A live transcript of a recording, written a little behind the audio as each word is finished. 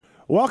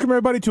Welcome,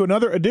 everybody, to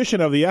another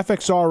edition of the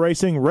FXR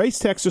Racing Race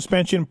Tech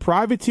Suspension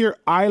Privateer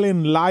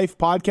Island Life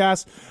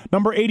podcast,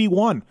 number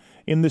 81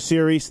 in the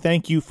series.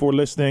 Thank you for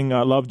listening.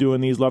 Love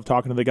doing these. Love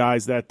talking to the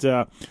guys that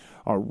are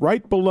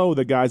right below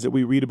the guys that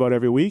we read about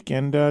every week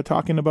and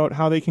talking about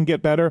how they can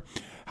get better,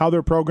 how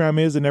their program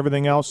is, and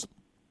everything else.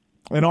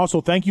 And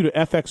also, thank you to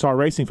FXR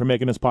Racing for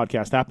making this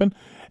podcast happen.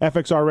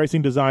 FXR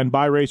Racing, designed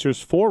by racers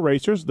for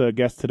racers. The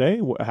guest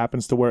today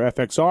happens to wear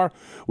FXR.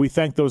 We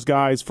thank those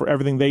guys for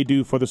everything they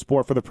do for the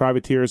sport, for the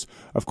privateers.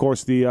 Of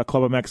course, the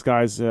Club MX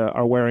guys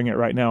are wearing it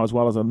right now, as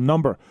well as a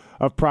number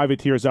of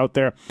privateers out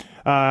there.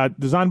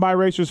 Designed by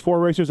racers for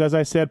racers, as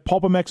I said.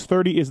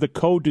 Pulp1930 is the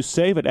code to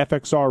save at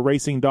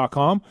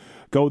fxrracing.com.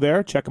 Go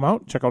there, check them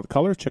out, check out the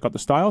colors, check out the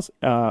styles.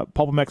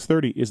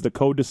 Pulp1930 is the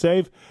code to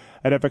save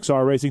at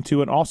FXR Racing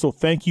 2. And also,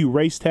 thank you,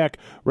 Race Tech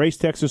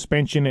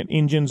Suspension and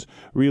Engines.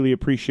 Really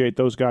appreciate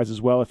those guys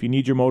as well. If you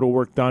need your motor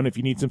work done, if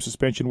you need some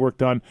suspension work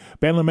done,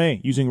 Ben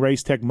LeMay using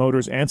Race Tech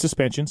motors and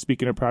suspension,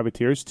 speaking of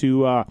privateers,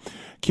 to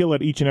kill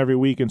it each and every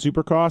week in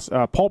Supercross.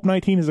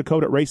 Pulp19 is the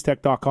code at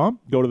racetech.com.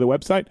 Go to the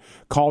website,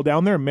 call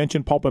down there,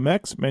 mention Pulp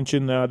MX,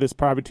 mention this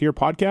privateer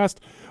podcast,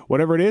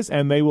 whatever it is,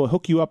 and they will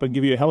hook you up and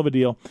give you a hell of a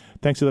deal.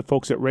 Thanks to the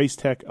folks at Race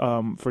Tech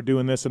for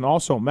doing this. And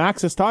also,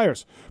 Maxxis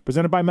Tires,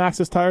 presented by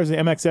Maxxis Tires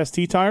and MXST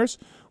Tires.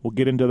 We'll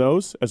get into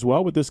those as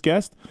well with this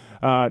guest.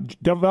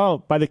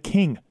 Developed by the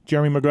King,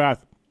 Jeremy McGrath.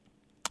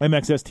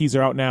 MXSTs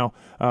are out now.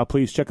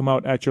 Please check them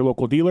out at your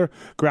local dealer.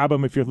 Grab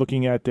them if you're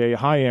looking at a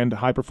high-end,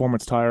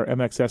 high-performance tire.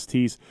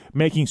 MXSTs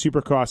making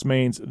Supercross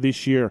mains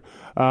this year.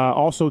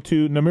 Also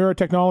to Namura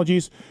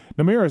Technologies.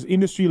 Namura's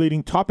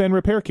industry-leading top-end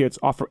repair kits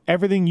offer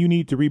everything you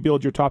need to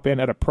rebuild your top end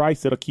at a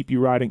price that'll keep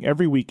you riding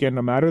every weekend,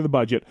 no matter the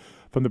budget.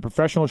 From the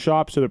professional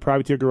shops to the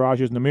privateer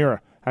garages, Namura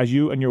has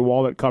you and your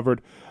wallet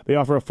covered. They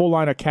offer a full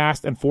line of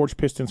cast and forged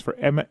pistons for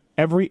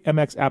every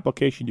MX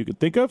application you can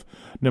think of.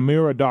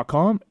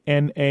 Namura.com,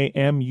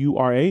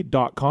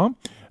 Namura.com.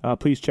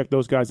 Please check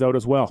those guys out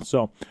as well.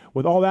 So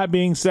with all that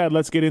being said,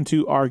 let's get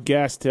into our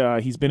guest.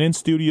 He's been in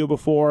studio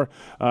before.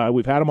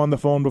 We've had him on the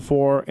phone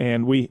before,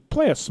 and we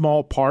play a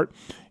small part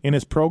in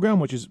his program,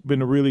 which has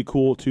been really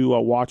cool to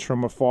watch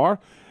from afar.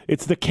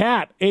 It's the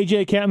Cat,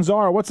 AJ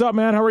Catanzaro. What's up,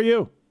 man? How are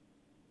you?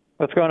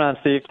 What's going on,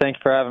 Steve? Thanks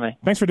for having me.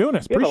 Thanks for doing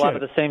this. We have a lot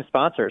it. of the same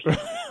sponsors.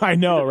 I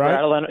know,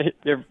 right?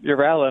 You're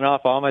rattling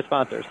off all my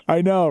sponsors.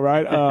 I know,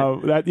 right?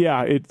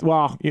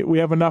 We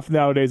have enough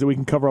nowadays that we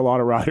can cover a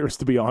lot of riders,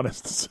 to be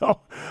honest. So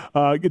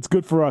it's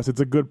good for us.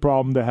 It's a good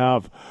problem to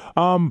have.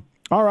 All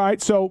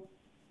right, so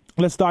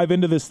let's dive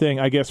into this thing,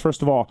 I guess.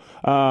 First of all,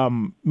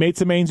 made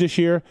some mains this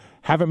year.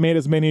 Haven't made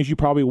as many as you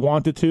probably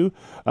wanted to.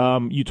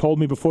 You told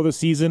me before the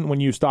season when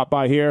you stopped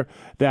by here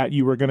that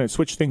you were going to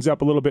switch things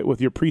up a little bit with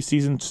your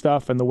preseason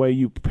stuff and the way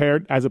you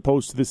prepared as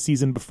opposed to the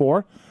season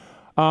before.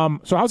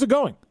 So how's it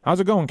going? How's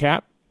it going,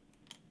 Kat?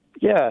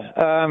 Yeah.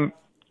 I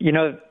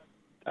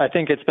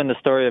think it's been the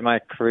story of my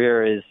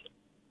career is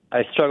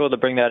I struggle to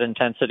bring that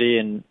intensity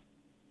and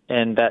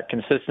that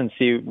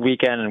consistency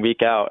week in and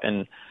week out.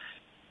 And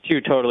two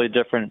totally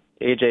different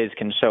AJs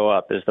can show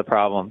up is the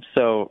problem.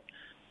 So,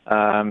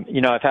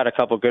 I've had a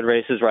couple good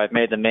races where I've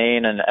made the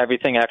main and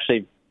everything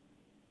actually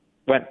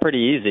went pretty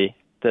easy.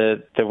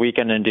 The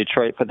weekend in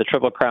Detroit for the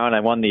Triple Crown, I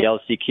won the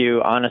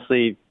LCQ,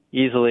 honestly,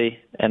 easily,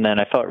 and then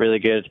I felt really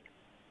good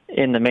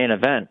in the main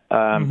event.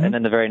 And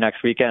then the very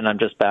next weekend, I'm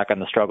just back on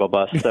the struggle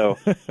bus. So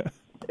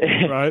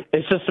right.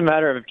 It's just a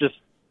matter of just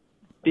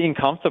being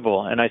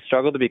comfortable, and I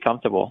struggle to be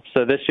comfortable.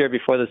 So this year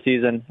before the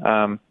season,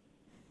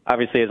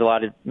 obviously, as a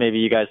lot of maybe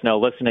you guys know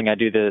listening, I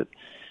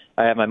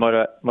have my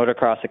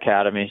motocross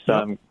academy, so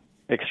I'm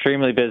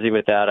extremely busy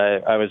with that.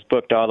 I was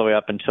booked all the way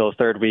up until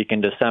third week in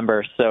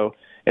December. So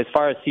as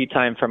far as seat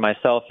time for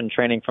myself and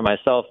training for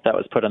myself, that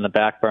was put on the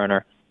back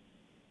burner.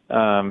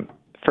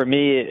 For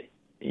me,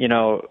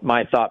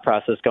 my thought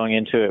process going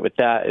into it with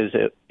that is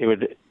it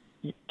would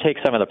take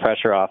some of the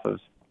pressure off of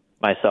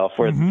myself.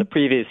 Where the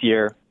previous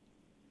year,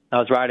 I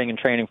was riding and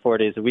training 4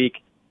 days a week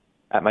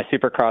at my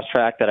Supercross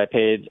track that I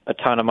paid a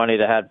ton of money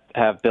to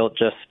have built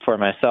just for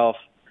myself.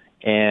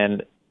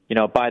 And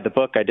by the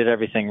book, I did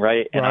everything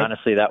right. And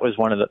honestly, that was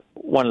one of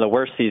the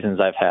worst seasons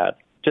I've had,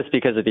 just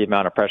because of the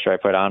amount of pressure I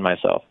put on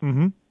myself.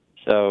 Mm-hmm.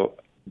 So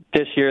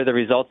this year, the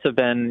results have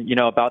been,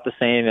 about the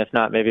same, if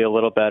not maybe a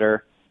little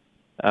better,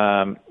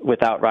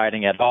 without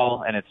riding at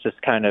all. And it's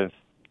just kind of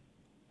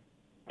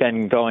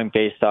been going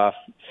based off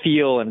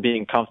feel and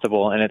being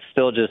comfortable. And it's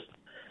still just,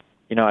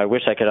 I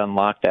wish I could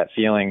unlock that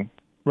feeling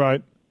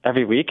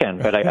every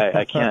weekend, but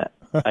I can't.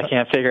 I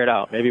can't figure it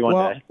out. Maybe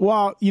one day.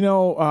 Well,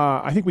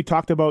 I think we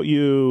talked about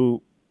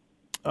you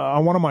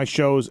on one of my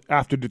shows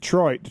after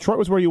Detroit. Detroit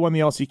was where you won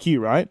the LCQ,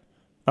 right?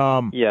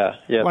 Yeah.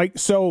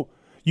 So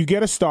you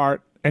get a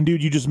start, and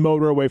dude, you just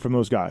motor away from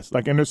those guys.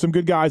 And there's some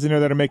good guys in there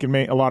that are making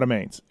a lot of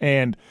mains.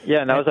 And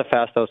that was a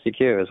fast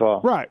LCQ as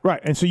well. Right.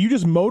 And so you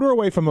just motor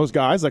away from those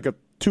guys, like a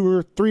 2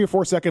 or 3 or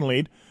 4 second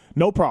lead,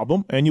 no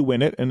problem, and you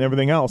win it and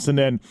everything else. And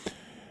then,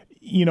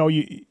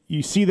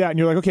 you see that, and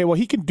you're like, okay, well,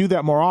 he can do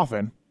that more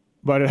often.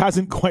 but it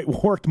hasn't quite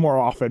worked more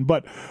often.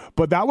 But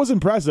that was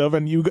impressive.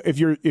 And if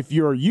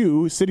you're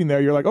you sitting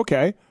there, you're like,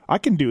 okay, I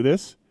can do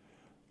this.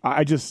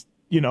 I just,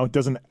 it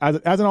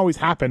hasn't always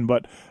happened,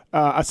 but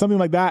something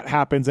like that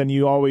happens, and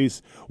you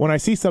always, when I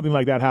see something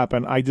like that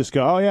happen, I just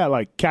go, oh yeah,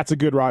 like Cat's a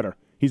good rider.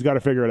 He's got to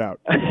figure it out.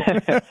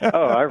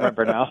 Oh, I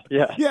remember now.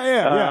 Yeah.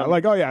 Yeah.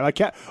 Like, oh yeah, like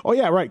Cat. Oh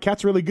yeah, right.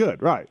 Cat's really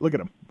good. Right. Look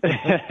at him.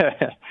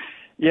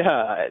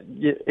 Yeah,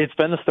 it's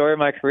been the story of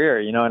my career,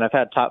 and I've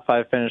had top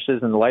 5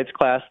 finishes in the lights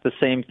class. The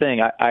same thing.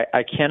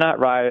 I cannot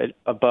ride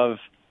above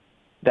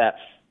that.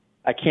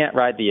 I can't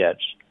ride the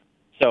edge.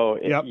 So,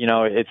 yep.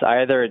 It's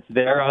either it's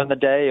there on the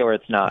day or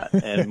it's not.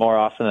 And more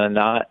often than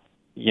not,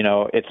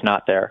 it's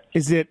not there.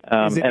 Is it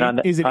injury? On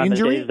the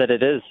days that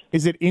it is.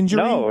 Is it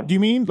injury? No. Do you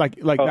mean like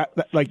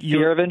that? Like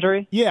fear of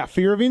injury? Yeah,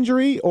 fear of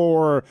injury,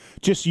 or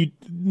just you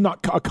not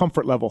a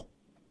comfort level?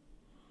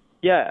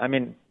 Yeah, I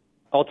mean,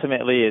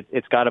 ultimately,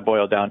 it's got to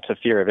boil down to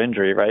fear of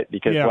injury, right?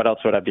 Because what else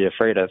would I be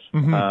afraid of?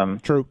 Mm-hmm.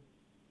 True.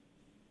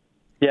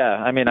 Yeah,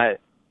 I mean, I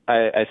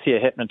see a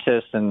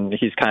hypnotist, and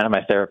he's kind of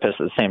my therapist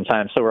at the same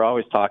time. So we're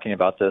always talking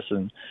about this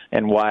and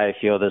why I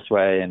feel this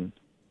way, and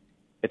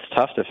it's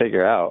tough to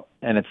figure out,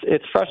 and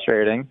it's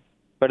frustrating.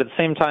 But at the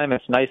same time,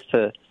 it's nice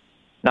to,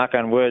 knock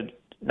on wood,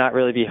 not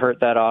really be hurt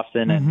that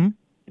often. Mm-hmm. And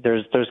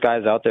there's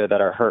guys out there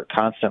that are hurt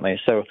constantly,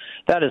 so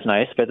that is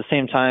nice. But at the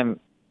same time,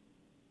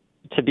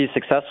 to be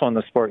successful in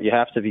the sport, you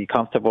have to be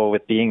comfortable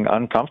with being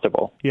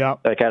uncomfortable. Yeah.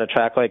 Like at a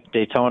track like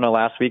Daytona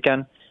last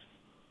weekend.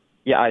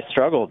 Yeah, I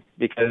struggled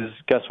because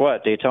guess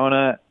what?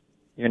 Daytona,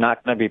 you're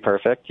not going to be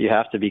perfect. You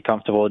have to be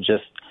comfortable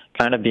just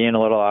kind of being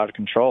a little out of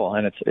control,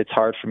 and it's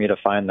hard for me to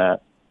find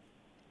that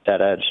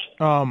edge.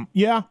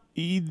 Yeah,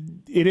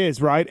 it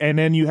is, right? And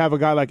then you have a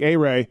guy like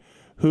A-Ray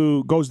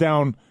who goes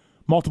down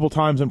multiple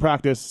times in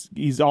practice.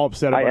 He's all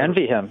upset about it. I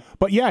envy him.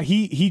 But yeah,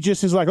 he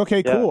just is like,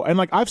 okay, cool. And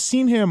like I've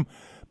seen him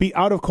be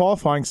out of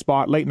qualifying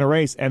spot late in the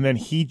race, and then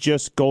he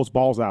just goes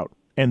balls out.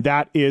 And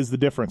that is the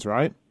difference,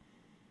 right?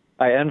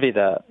 I envy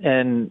that.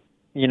 And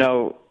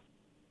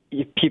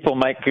people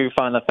might goof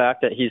on the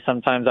fact that he's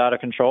sometimes out of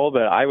control,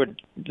 but I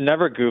would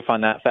never goof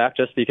on that fact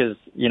just because,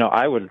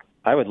 I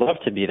would love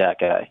to be that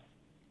guy.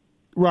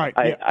 Right.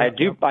 I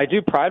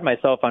do pride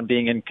myself on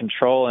being in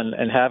control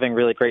and having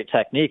really great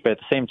technique, but at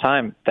the same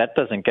time, that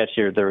doesn't get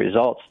you the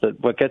results.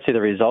 What gets you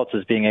the results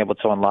is being able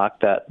to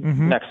unlock that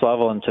next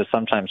level and to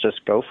sometimes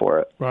just go for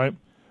it. Right.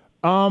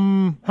 How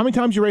many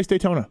times you raced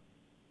Daytona?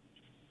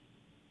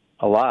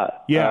 A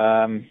lot.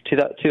 Yeah.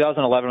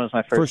 2011 was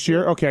my first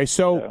year. Okay,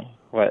 so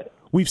what?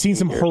 We've seen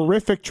some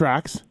horrific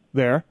tracks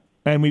there,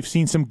 and we've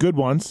seen some good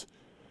ones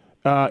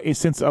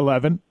since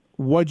 11.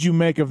 What'd you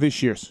make of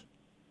this year's?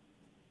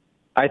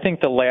 I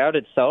think the layout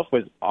itself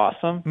was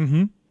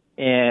awesome,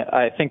 and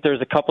I think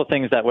there's a couple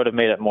things that would have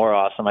made it more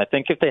awesome. I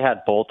think if they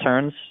had bull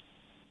turns,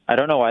 I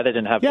don't know why they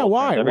didn't have bull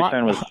why? turns. Every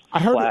turn was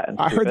flat and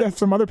I heard that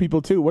from other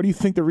people, too. What do you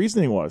think the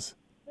reasoning was?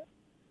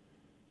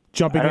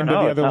 Jumping into the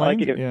other lane?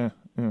 Yeah.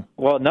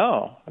 Well,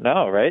 no,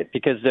 right?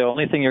 Because the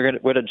only thing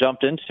would have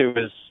jumped into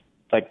is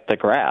like the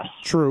grass.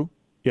 True.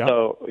 Yeah.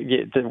 So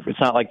it's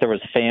not like there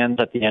was fans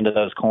at the end of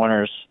those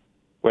corners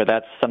where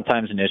that's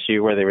sometimes an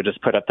issue where they would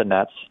just put up the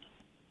nets.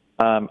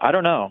 I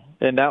don't know.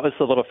 And that was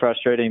a little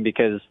frustrating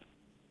because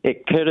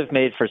it could have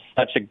made for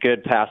such a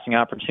good passing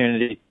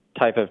opportunity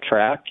type of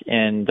track,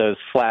 and those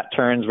flat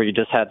turns where you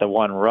just had the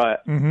one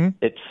rut,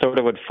 it sort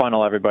of would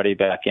funnel everybody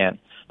back in.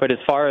 But as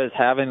far as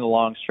having the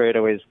long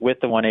straightaways with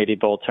the 180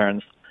 bull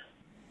turns,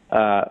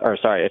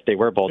 if they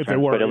were bull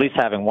turns, but at least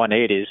having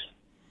 180s,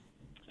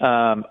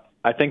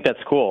 I think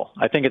that's cool.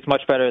 I think it's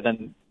much better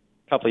than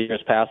a couple of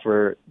years past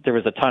where there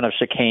was a ton of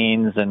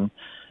chicanes and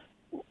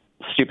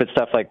stupid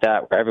stuff like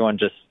that where everyone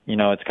just,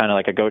 it's kind of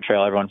like a goat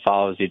trail. Everyone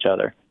follows each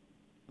other.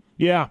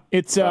 Yeah.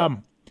 It's,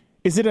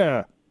 is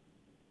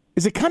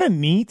it kind of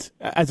neat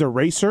as a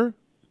racer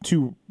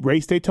to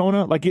race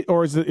Daytona?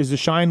 Or is the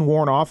shine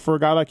worn off for a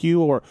guy like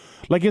you? Or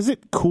is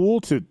it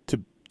cool to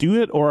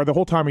do it? Or the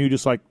whole time are you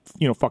just like,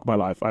 fuck my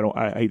life.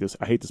 I hate this.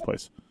 I hate this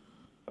place.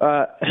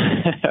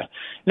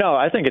 No,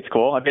 I think it's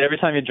cool. I mean, every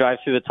time you drive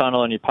through the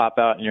tunnel and you pop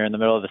out and you're in the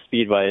middle of the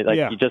speedway,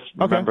 you just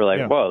remember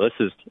whoa, this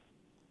is,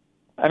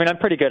 I mean, I'm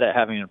pretty good at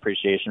having an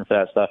appreciation for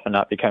that stuff and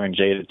not becoming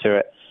jaded to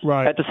it.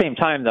 Right. At the same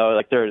time,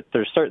 though,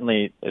 there's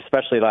certainly,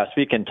 especially last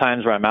weekend,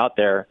 times where I'm out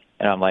there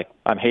and I'm like,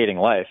 I'm hating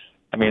life.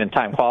 I mean,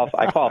 I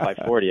qualified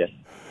 40th.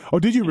 Oh,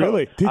 did you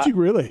really?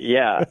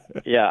 Yeah.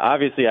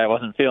 Obviously, I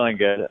wasn't feeling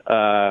good.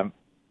 I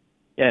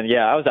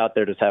was out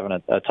there just having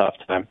a tough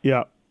time.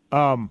 Yeah.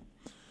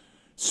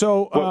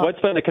 So what's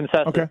been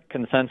the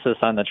consensus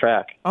on the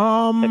track?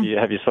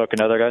 Have you spoken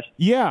to other guys?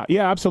 Yeah,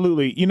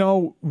 absolutely.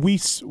 We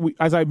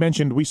as I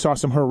mentioned, we saw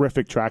some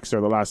horrific tracks there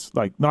the last,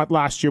 not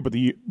last year, but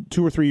the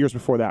 2 or 3 years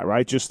before that,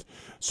 right? Just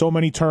so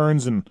many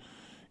turns and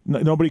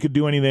nobody could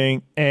do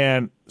anything.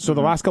 And so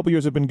the last couple of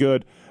years have been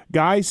good.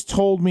 Guys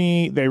told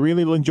me they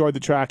really enjoyed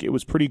the track. It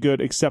was pretty good,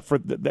 except for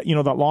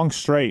that long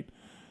straight.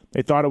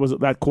 They thought it was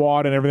that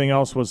quad and everything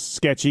else was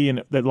sketchy,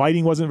 and the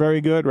lighting wasn't very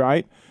good,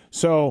 right?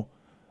 So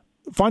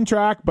fun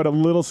track, but a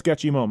little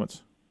sketchy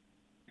moments.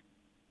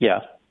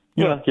 Yeah.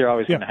 You're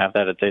always going to have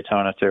that at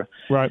Daytona too.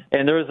 Right.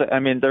 And there's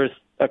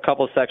a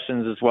couple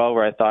sections as well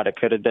where I thought it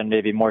could have been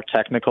maybe more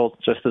technical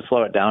just to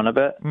slow it down a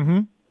bit. Mm-hmm.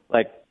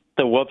 Like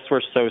the whoops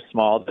were so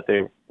small that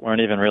they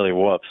weren't even really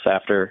whoops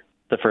after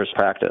the first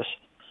practice.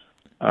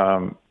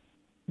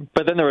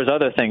 But then there was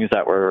other things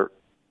that were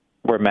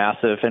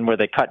massive, and where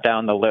they cut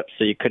down the lip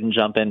so you couldn't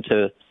jump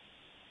into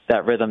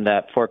that rhythm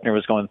that Faulkner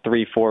was going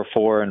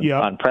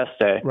 3-4-4 on press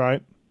day.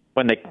 Right.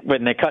 When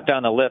they cut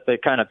down the lip,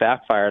 it kind of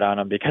backfired on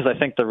them because I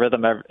think the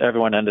rhythm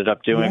everyone ended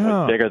up doing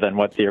was bigger than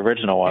what the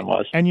original one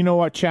was. And you know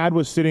what? Chad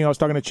was sitting. I was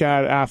talking to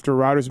Chad after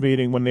Riders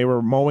meeting when they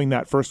were mowing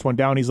that first one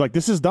down. He's like,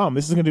 "This is dumb.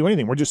 This isn't going to do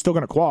anything. We're just still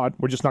going to quad.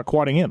 We're just not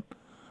quadding in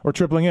or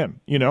tripling in."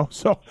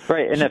 So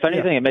right. And if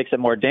anything, it makes it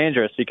more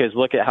dangerous because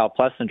look at how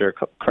Plessinger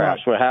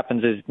crashed. Right. What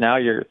happens is now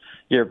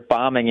you're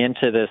bombing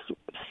into this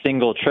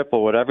single,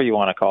 triple, whatever you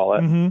want to call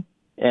it,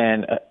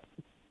 and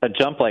a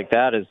jump like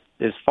that is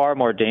far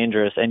more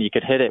dangerous, and you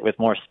could hit it with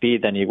more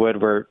speed than you would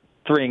where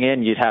threeing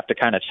in, you'd have to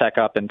kind of check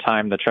up and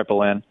time the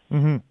triple in.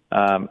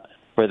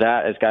 For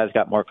that, as guys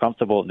got more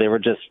comfortable, they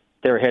were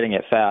hitting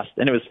it fast.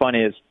 And it was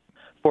funny is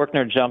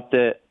Faulkner jumped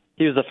it.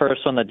 He was the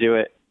first one to do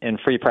it in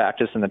free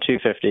practice in the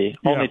 250,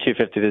 only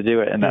 250 to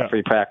do it in that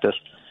free practice.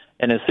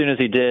 And as soon as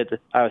he did,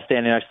 I was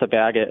standing next to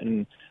Baggett,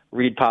 and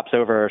Reed pops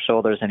over our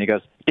shoulders and he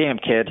goes, "Damn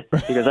kid!"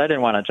 He goes, "I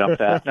didn't want to jump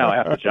that. Now I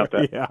have to jump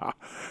it."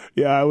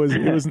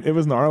 It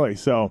was gnarly.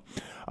 So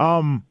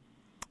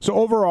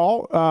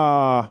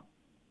overall,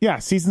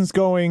 season's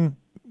going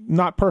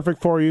not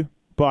perfect for you,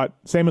 but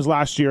same as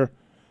last year,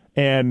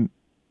 and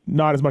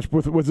not as much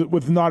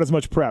with not as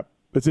much prep.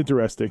 It's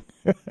interesting.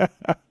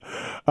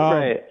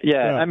 Right.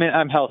 Yeah. I mean,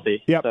 I'm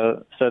healthy. Yep.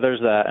 So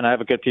there's that, and I have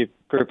a good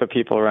group of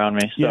people around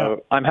me.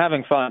 So I'm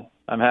having fun.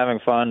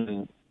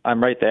 And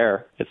I'm right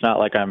there. It's not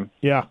like I'm.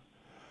 Yeah.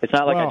 It's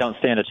not like I don't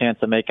stand a chance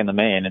of making the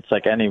main. It's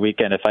like any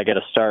weekend, if I get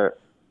a start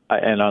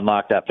and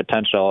unlock that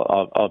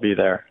potential, I'll be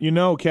there.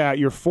 Kat,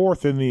 you're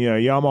fourth in the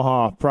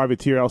Yamaha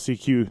Privateer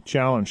LCQ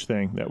challenge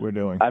thing that we're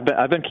doing.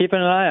 I've been keeping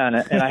an eye on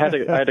it, and I had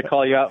to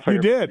call you out for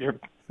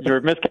you were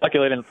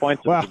miscalculating the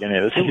points at the beginning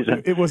of the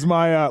season. It was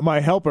my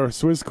helper,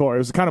 Swisscore. It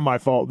was kind of my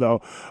fault,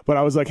 though. But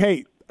I was like,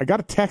 hey, I got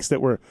a text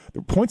that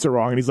the points are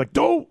wrong. And he's like,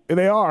 no,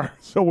 they are.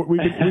 So we've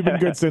been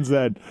good since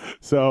then.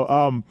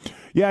 So,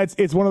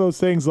 it's one of those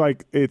things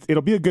like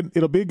it'll be a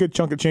good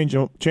chunk of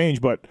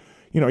change, but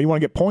you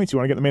want to get points. You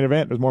want to get the main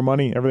event. There's more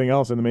money, everything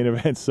else in the main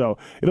event. So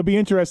it'll be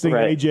interesting,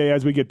 right, AJ,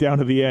 as we get down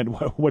to the end,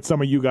 what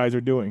some of you guys are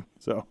doing.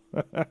 So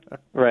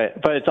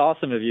right. But it's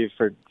awesome of you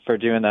for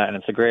doing that, and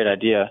it's a great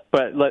idea.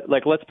 But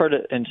let's put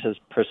it into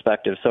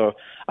perspective. So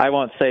I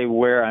won't say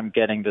where I'm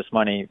getting this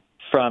money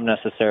from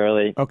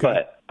necessarily,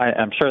 but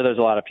I'm sure there's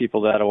a lot of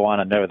people that will want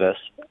to know this.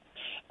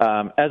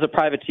 As a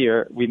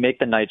privateer, we make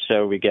the night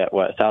show. We get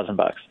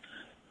 $1,000.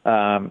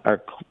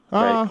 Or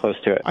right close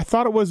to it. I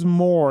thought it was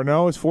more.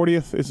 No, it's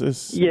 40th.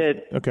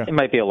 It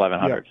might be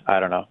 1,100. Yeah. I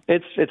don't know.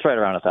 It's right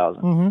around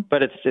 1,000,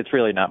 but it's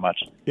really not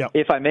much. Yeah.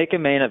 If I make a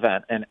main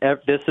event, and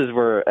this is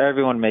where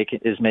everyone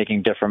is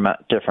making different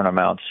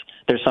amounts.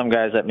 There's some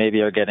guys that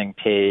maybe are getting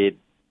paid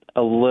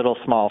a little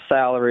small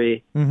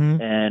salary,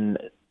 and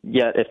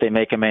yet if they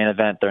make a main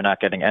event, they're not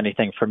getting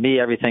anything. For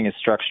me, everything is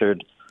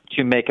structured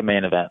to make a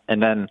main event,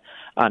 and then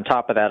on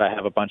top of that, I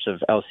have a bunch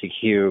of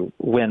LCQ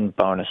win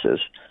bonuses.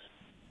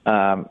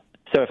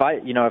 So if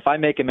I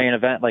make a main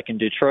event like in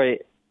Detroit,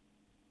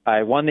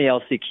 I won the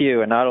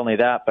LCQ, and not only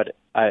that, but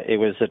it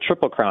was a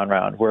Triple Crown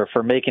round where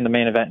for making the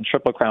main event in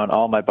Triple Crown,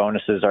 all my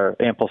bonuses are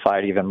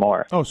amplified even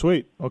more. Oh,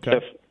 sweet. Okay.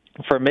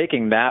 So for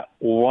making that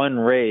one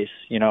race,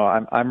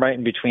 I'm right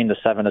in between the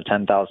 $7,000 to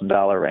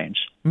 $10,000 range,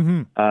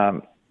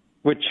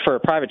 which for a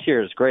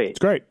privateer is great. It's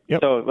great. Yep.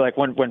 So like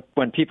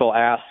when people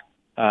ask,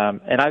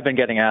 and I've been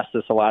getting asked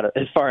this a lot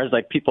as far as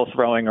like people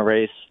throwing a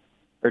race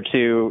or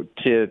to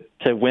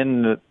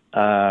win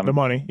the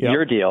money,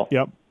 your deal.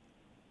 Yep.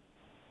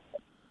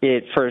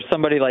 For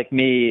somebody like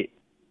me,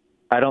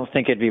 I don't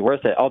think it'd be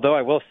worth it. Although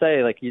I will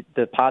say, like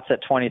the pot's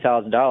at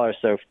 $20,000,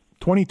 so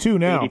 22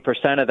 now.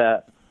 80% of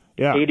that.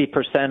 Yeah.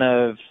 80%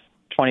 of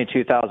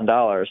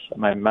 $22,000.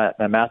 My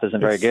math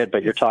isn't very good,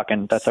 but you're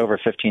talking that's over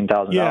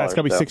 $15,000. Yeah, it's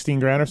got to be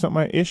 $16,000 or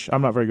something ish.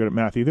 I'm not very good at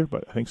math either,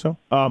 but I think so.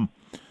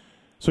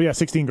 So yeah,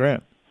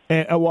 $16,000.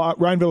 And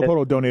Ryan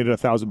Villapoto donated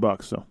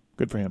 $1,000, so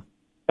good for him.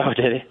 Oh,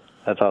 did he?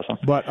 That's awesome.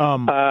 But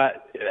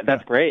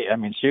that's great. I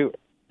mean, shoot,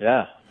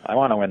 yeah, I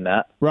want to win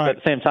that. Right. But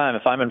at the same time,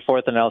 if I'm in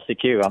fourth in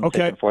LCQ, I'm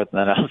taking fourth in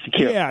LCQ.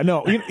 Yeah,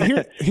 no.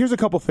 Here's a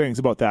couple things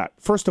about that.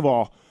 First of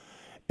all,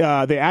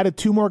 they added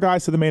 2 more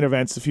guys to the main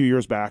events a few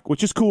years back,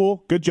 which is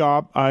cool. Good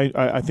job.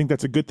 I think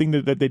that's a good thing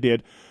that they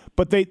did.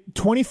 But they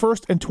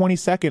 21st and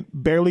 22nd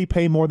barely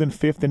pay more than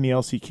 5th in the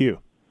LCQ.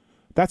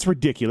 That's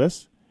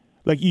ridiculous.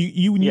 Like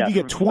you need to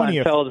get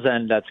 20th. Feld's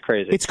end, that's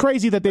crazy. It's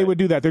crazy that they would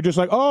do that. They're just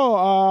like,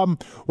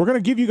 we're going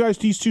to give you guys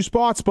these 2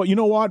 spots, but you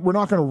know what? We're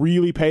not going to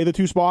really pay the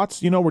 2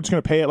 spots. We're just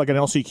going to pay it like an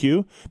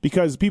LCQ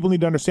because people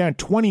need to understand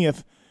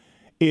 20th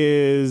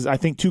is I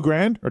think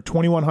 $2,000 or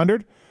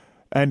 $2,100.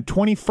 and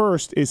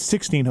 21st is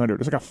 $1,600.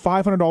 It's like a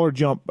 $500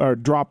 jump or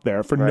drop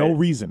there for no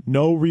reason,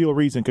 no real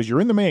reason, because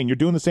you're in the main, you're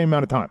doing the same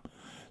amount of time.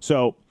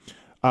 So,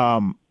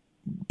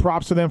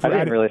 props to them for. I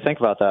didn't really think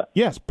about that.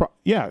 Yes,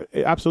 yeah,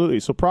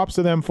 absolutely. So props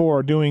to them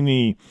for doing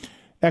the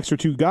extra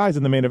 2 guys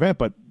in the main event,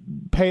 but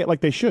pay it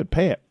like they should.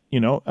 Pay it,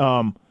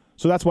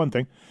 So that's one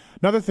thing.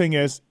 Another thing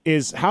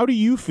is how do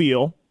you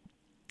feel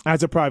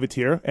as a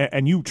privateer,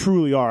 and you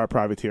truly are a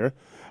privateer?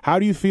 How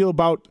do you feel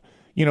about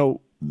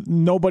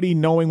nobody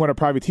knowing what a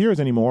privateer is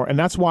anymore? And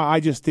that's why I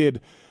just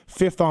did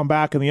 5th on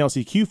back in the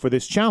LCQ for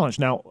this challenge.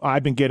 Now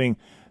I've been getting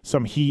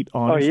some heat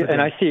on. Yeah,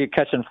 and I see you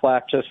catching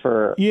flack just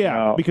for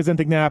because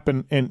Entignap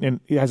and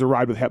he has a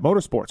ride with Het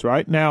Motorsports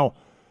right now.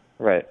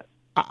 Right.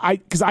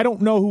 Because I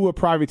don't know who a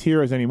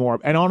privateer is anymore,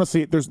 and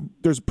honestly,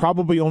 there's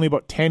probably only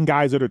about 10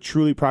 guys that are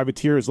truly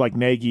privateers, like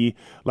Nagy,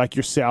 like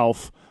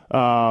yourself,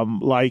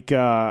 like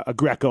a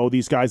Greco.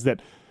 These guys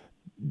that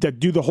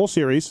do the whole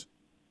series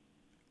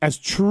as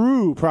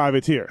true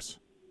privateers.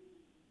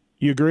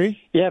 You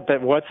agree? Yeah,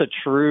 but what's a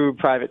true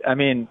private? I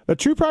mean, a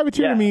true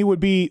privateer to me would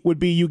be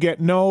you get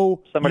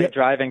no somebody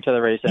driving to the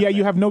race. Yeah,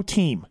 you have no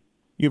team.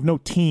 You have no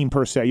team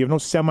per se. You have no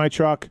semi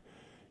truck.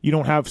 You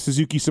don't have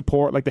Suzuki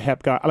support like the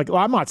HEP guy. Like,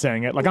 I'm not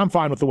saying it. Like, I'm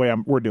fine with the way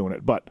we're doing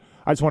it, but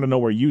I just want to know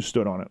where you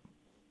stood on it.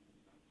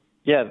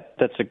 Yeah,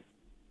 that's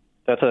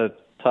a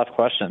tough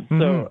question.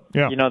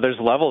 Mm-hmm. So there's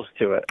levels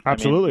to it.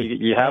 Absolutely. I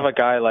mean, you have a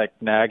guy like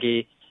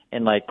Nagy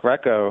and like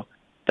Greco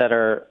that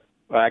are.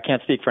 Well, I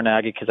can't speak for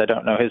Nagy because I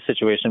don't know his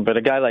situation, but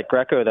a guy like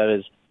Greco that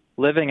is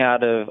living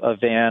out of a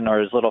van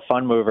or his little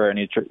fun mover, and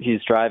he's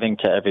driving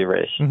to every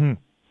race.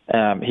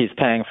 Mm-hmm. He's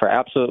paying for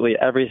absolutely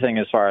everything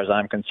as far as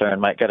I'm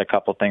concerned. Might get a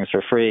couple things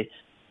for free.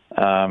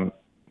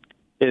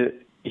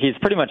 He's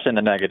pretty much in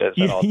the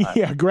negatives at all times.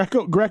 Yeah,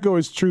 Greco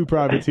is true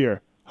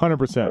privateer,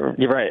 100%.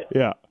 You're right.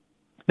 Yeah.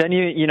 Then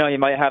you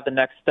might have the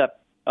next step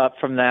up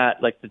from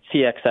that, like the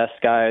TXS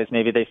guys.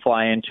 Maybe they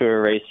fly into a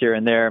race here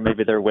and there.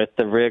 Maybe they're with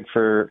the rig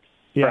for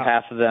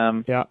half of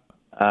them. Yeah.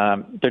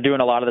 They're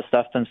doing a lot of the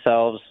stuff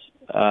themselves.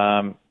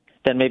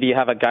 Then maybe you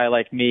have a guy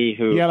like me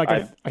who... Yeah,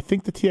 I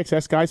think the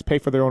TXS guys pay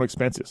for their own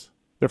expenses,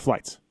 their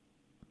flights.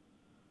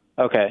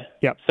 Okay.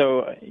 Yeah.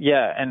 So,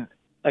 and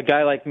a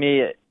guy like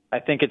me, I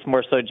think it's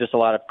more so just a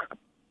lot of...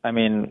 I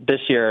mean, this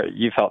year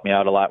you've helped me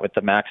out a lot with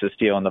the Maxxis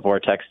deal and the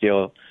Vortex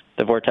deal.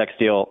 The Vortex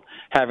deal,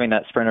 having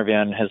that Sprinter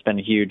van has been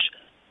huge.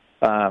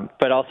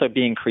 But also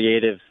being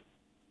creative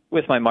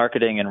with my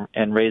marketing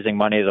and raising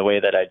money the way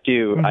that I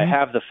do. Mm-hmm. I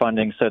have the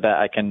funding so that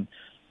I can,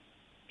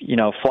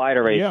 fly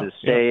to races,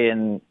 stay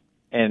in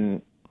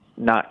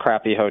not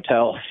crappy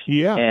hotels,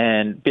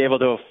 and be able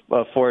to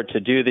afford to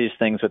do these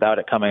things without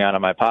it coming out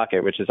of my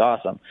pocket, which is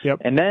awesome. Yep.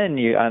 And then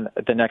on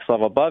the next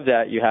level above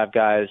that, you have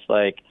guys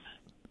like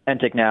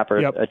Entignap or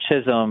a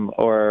Chisholm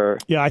or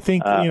I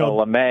think a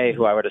LeMay,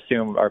 who I would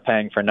assume are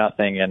paying for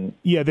nothing. And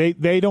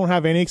they don't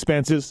have any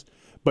expenses,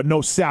 but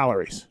no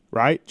salaries,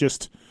 right?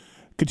 Just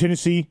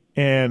contingency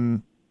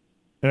and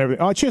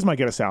everything. Oh, Chiz might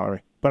get a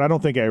salary, but I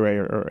don't think A-Ray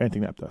or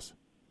anything that does.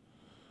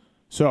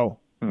 So,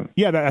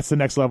 that's the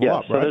next level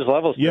up, so right? There's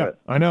levels to it.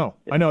 I know.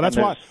 That's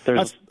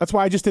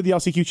why I just did the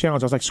LCQ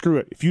challenge. I was like, screw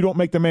it. If you don't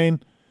make the main,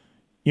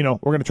 we're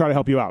going to try to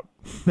help you out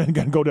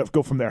and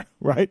go from there,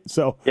 right?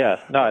 So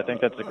I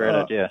think that's a great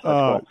idea. That's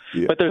cool.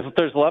 Yeah. But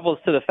there's levels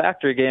to the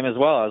factory game as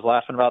well. I was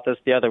laughing about this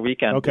the other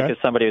weekend because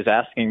somebody was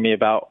asking me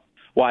about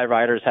why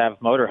riders have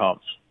motorhomes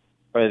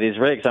or these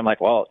rigs. I'm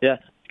like, well,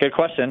 good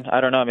question.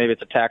 I don't know. Maybe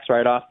it's a tax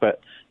write-off,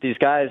 but these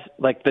guys,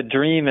 like, the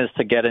dream is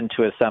to get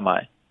into a semi.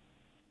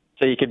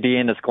 So you could be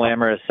in this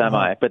glamorous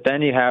semi, but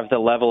then you have the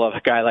level of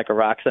a guy like a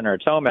Roxon or a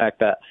Tomac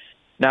that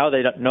now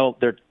they don't know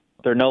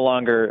they're no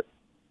longer,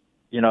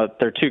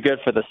 they're too good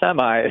for the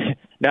semi.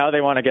 Now they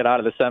want to get out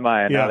of the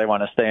semi, and now they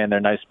want to stay in their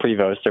nice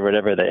Prevost or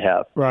whatever they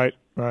have. Right.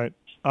 So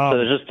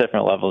there's just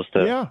different levels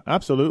to. Yeah,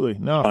 absolutely.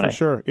 No, funny. For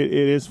sure, it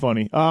is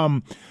funny.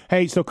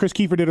 Hey, so Chris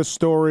Kiefer did a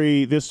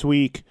story this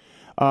week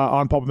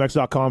on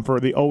pulpmx.com for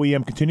the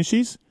OEM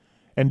contingencies,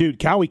 and dude,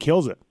 Cowie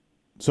kills it.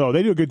 So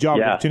they do a good job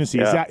with contingency.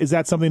 Yeah. Is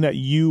that something that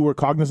you were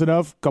cognizant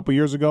of a couple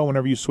years ago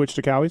whenever you switched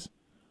to Cowies?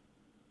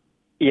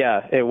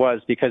 Yeah, it was,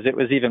 because it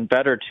was even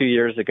better 2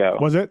 years ago.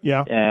 Was it?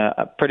 Yeah.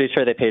 I'm pretty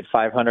sure they paid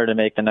 $500 to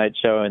make the night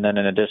show and then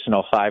an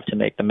additional $5 to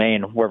make the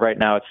main, where right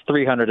now it's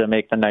 $300 to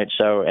make the night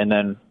show and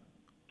then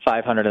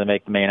 $500 to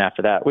make the main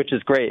after that, which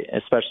is great,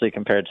 especially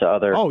compared to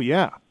other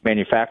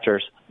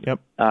manufacturers. Yep.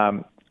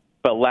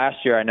 But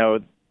last year, I know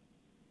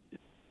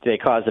they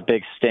caused a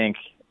big stink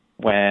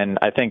when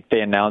I think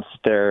they announced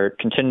their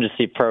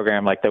contingency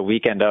program like the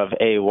weekend of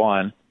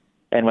A1.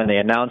 And when they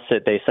announced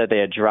it, they said they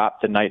had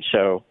dropped the night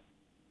show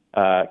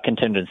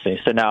contingency.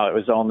 So now it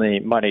was only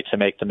money to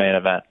make the main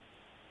event.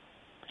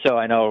 So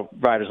I know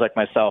riders like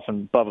myself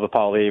and Bubba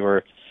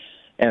Pauly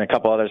and a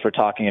couple others were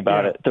talking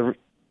about it.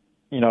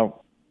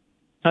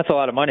 That's a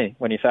lot of money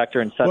when you factor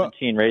in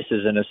 17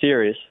 races in a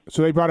series.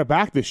 So they brought it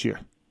back this year.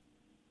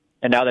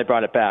 And now they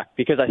brought it back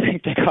because I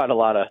think they got a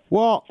lot of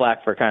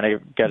flack for kind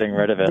of getting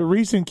rid of it. The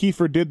reason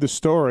Kiefer did the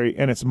story,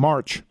 and it's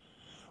March,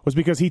 was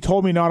because he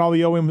told me not all the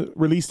OEM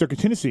released their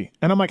contingency.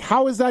 And I'm like,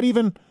 how is that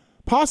even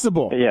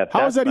possible? Yeah,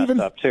 how is that messed even?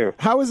 Up too.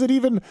 How is it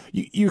even?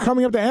 You're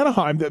coming up to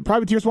Anaheim. The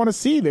privateers want to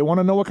see. They want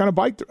to know what kind of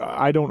bike.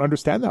 I don't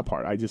understand that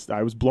part.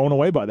 I was blown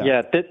away by that.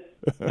 Yeah,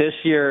 this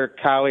year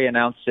Cowie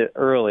announced it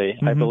early,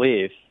 I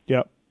believe.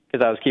 Yep.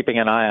 Because I was keeping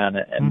an eye on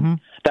it, and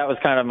that was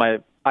kind of my.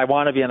 I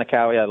want to be on the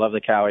Cowie. I love the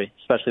Cowie,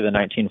 especially the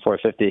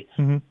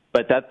 19450.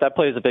 But that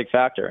plays a big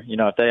factor. You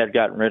know, if they had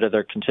gotten rid of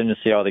their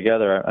contingency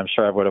altogether, I'm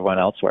sure I would have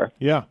went elsewhere.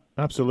 Yeah,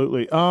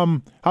 absolutely.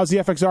 How's the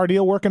FXR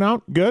deal working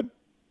out? Good?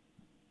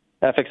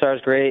 FXR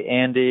is great.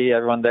 Andy,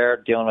 everyone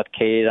there dealing with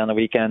Cade on the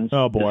weekends.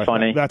 Oh, boy. It's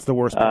funny. That's the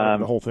worst part of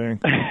the whole thing.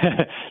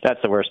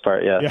 That's the worst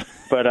part, yeah.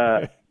 But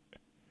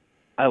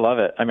I love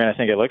it. I mean, I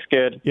think it looks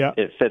good. Yeah.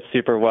 It fits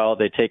super well.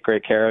 They take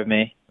great care of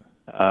me.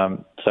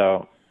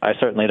 So I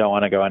certainly don't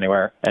want to go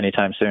anywhere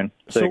anytime soon.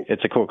 So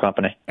it's a cool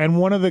company. And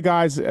one of the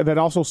guys that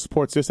also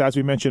supports this, as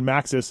we mentioned,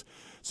 Maxis,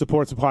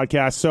 supports the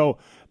podcast. So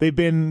they've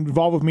been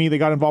involved with me. They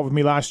got involved with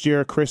me last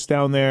year. Chris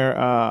down there,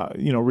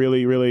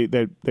 really,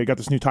 they got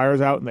this new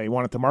tires out and they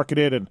wanted to market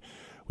it. And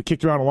we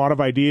kicked around a lot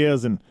of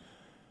ideas and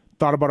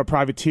thought about a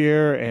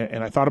privateer.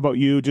 And I thought about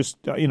you. Just,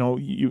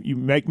 you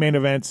make main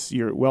events.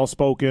 You're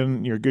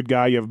well-spoken. You're a good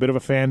guy. You have a bit of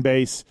a fan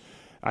base.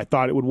 I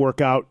thought it would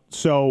work out.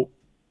 So,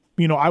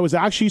 I was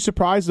actually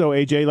surprised, though,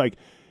 AJ, like,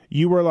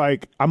 you were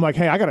like, I'm like,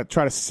 hey, I got to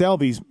try to sell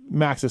these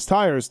Maxis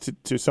tires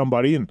to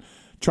somebody and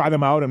try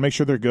them out and make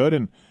sure they're good.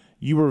 And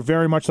you were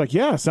very much like,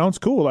 yeah, sounds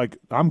cool. Like,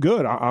 I'm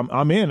good.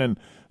 I'm in. And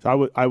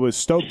so I was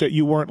stoked that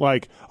you weren't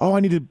like, oh,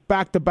 I need to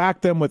back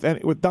them with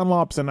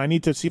Dunlops and I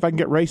need to see if I can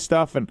get race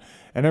stuff and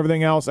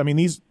everything else. I mean,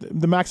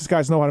 the Maxis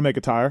guys know how to make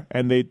a tire,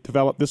 and they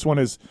developed, this one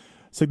is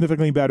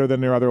significantly better than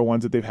their other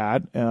ones that they've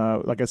had.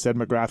 Like I said,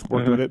 McGrath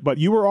worked with it, but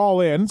you were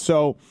all in.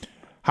 So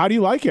how do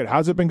you like it?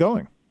 How's it been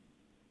going?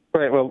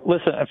 Right. Well,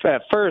 listen, at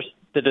first,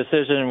 the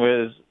decision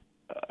was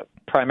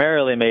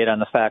primarily made on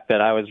the fact that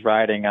I was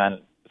riding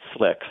on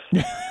slicks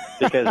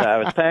because I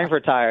was paying for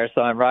tires.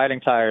 So I'm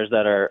riding tires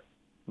that are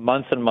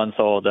months and months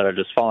old that are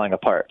just falling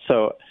apart.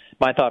 So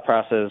my thought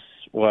process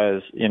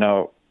was,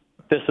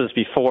 this was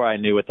before I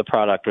knew what the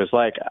product was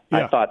like.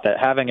 Yeah. I thought that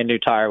having a new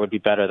tire would be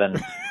better than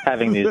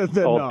having these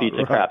old piece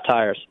of crap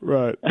tires.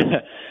 Right.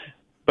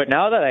 But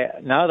now that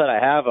I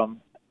have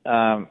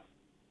them,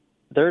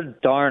 they're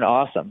darn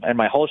awesome, and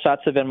my whole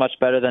shots have been much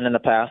better than in the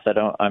past.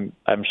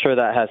 I'm sure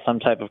that has some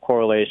type of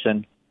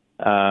correlation.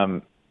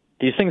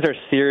 These things are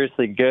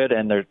seriously good,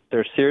 and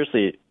they're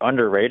seriously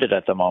underrated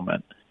at the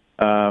moment.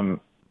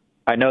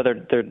 I know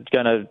they're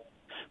going to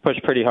push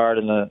pretty hard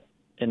in the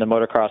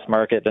motocross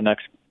market the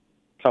next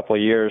couple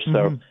of years,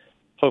 so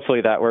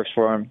hopefully that works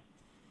for him.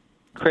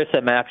 Chris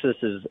at Maxis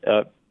is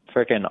a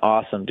freaking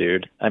awesome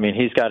dude. I mean,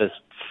 he's got his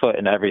foot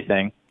in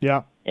everything.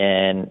 Yeah.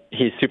 And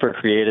he's super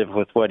creative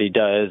with what he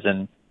does,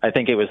 and I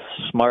think it was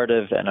smart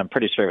of, and I'm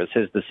pretty sure it was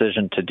his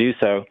decision to do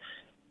so.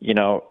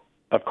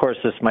 Of course,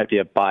 this might be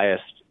a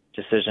biased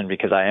decision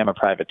because I am a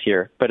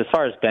privateer, but as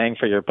far as bang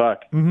for your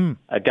buck,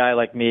 a guy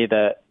like me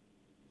that,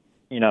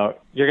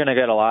 you're going to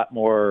get a lot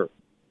more.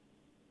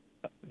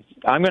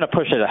 I'm going to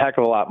push it a heck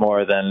of a lot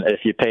more than if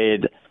you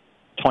paid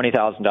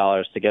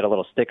 $20,000 to get a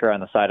little sticker on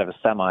the side of a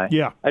semi.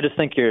 Yeah. I just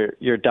think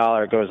your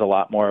dollar goes a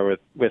lot more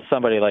with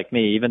somebody like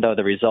me, even though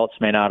the results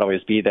may not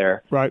always be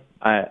there. Right.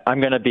 I'm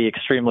going to be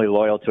extremely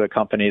loyal to a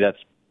company that's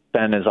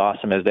been as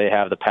awesome as they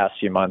have the past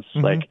few months.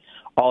 Like,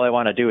 all I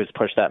want to do is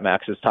push that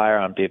Maxis tire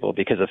on people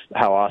because of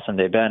how awesome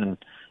they've been and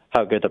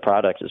how good the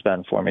product has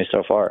been for me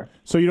so far.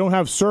 So you don't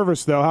have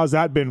service, though. How's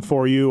that been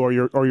for you or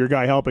your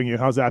guy helping you?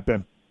 How's that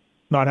been,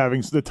 not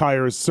having the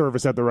tires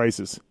service at the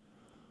races?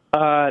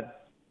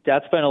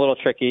 That's been a little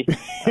tricky.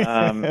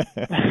 Yeah,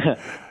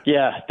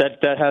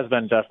 that has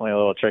been definitely a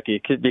little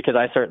tricky because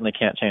I certainly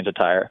can't change a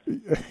tire.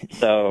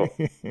 So,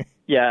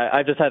 yeah,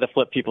 I just had to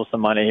flip people some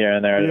money here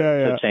and there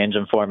to change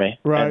them for me,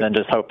 and then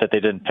just hope that they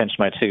didn't pinch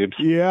my tubes.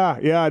 Yeah,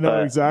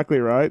 no, exactly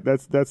right.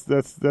 That's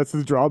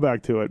the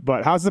drawback to it.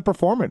 But how's the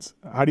performance?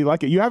 How do you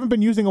like it? You haven't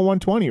been using a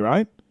 120,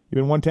 right? You've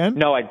been 110?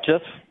 No, I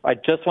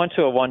just went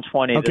to a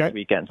 120 this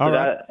weekend. So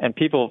and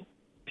people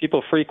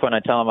freak when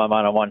I tell them I'm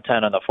on a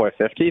 110 on the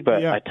 450,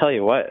 but I tell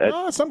you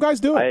what. Some guys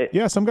do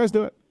it. Some guys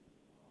do it.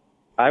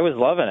 I was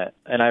loving it,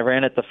 and I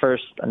ran it the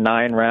first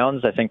 9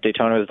 rounds. I think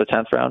Daytona was the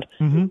 10th round.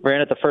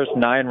 Ran it the first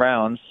 9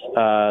 rounds,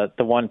 the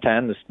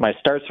 110. My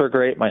starts were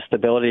great. My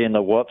stability in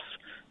the whoops,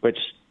 which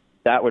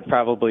that would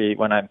probably,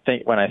 when I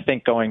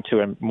think going to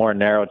a more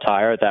narrow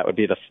tire, that would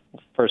be the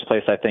first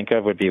place I think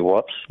of would be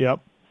whoops. Yep.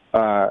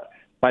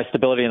 My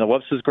stability in the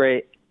whoops was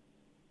great.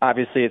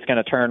 Obviously, it's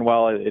going to turn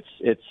well.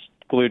 It's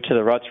glued to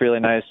the ruts really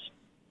nice.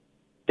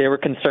 They were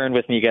concerned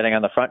with me getting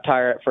on the front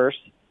tire at first.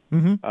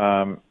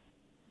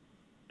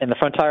 And the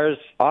front tire is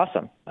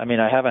awesome. I mean,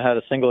 I haven't had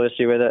a single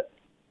issue with it.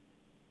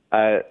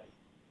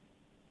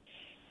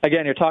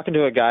 Again, you're talking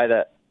to a guy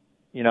that,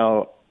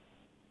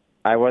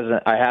 I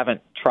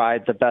haven't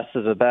tried the best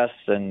of the best,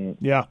 and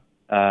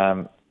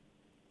and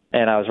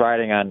I was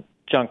riding on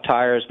junk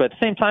tires. But at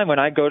the same time, when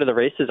I go to the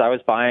races, I was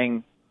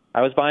buying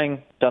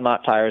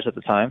Dunlop tires at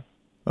the time.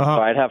 So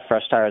I'd have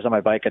fresh tires on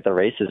my bike at the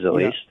races at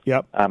least.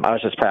 Yep. I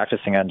was just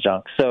practicing on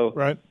junk. So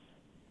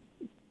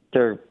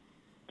they're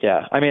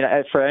Yeah, I mean,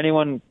 for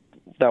anyone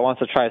that wants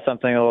to try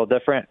something a little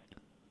different,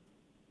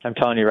 I'm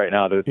telling you right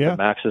now, the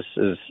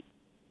Maxxis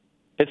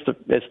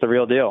it's the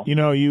real deal. You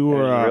know, you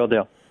were the real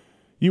deal.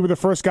 You were the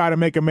first guy to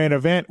make a main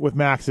event with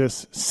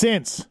Maxxis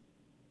since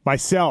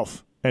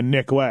myself and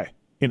Nick Way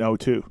in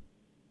 02.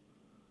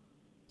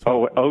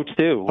 So,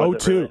 02?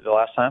 Was it really the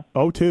last time?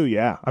 02,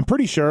 yeah. I'm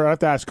pretty sure. I have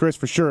to ask Chris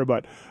for sure,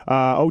 but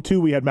 02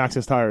 we had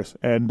Maxxis tires.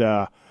 And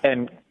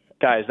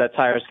guys, that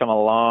tire's come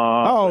a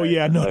long way.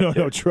 Yeah,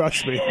 no,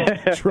 trust me.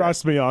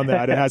 Trust me on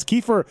that. It has.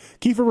 Kiefer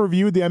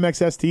reviewed the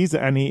MXSTs,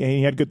 and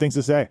he had good things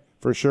to say,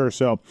 for sure.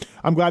 So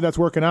I'm glad that's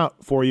working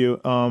out for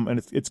you, and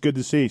it's good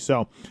to see.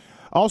 So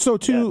also,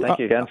 too... thank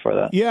you again for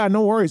that. Yeah,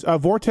 no worries.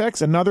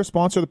 Vortex, another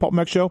sponsor of the Pulp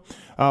Mech Show,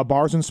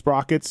 Bars and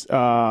Sprockets,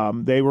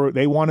 they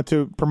wanted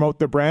to promote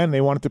their brand.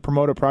 They wanted to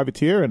promote a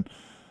privateer, and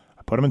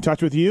I put them in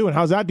touch with you. And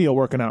how's that deal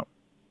working out?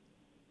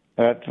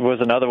 That was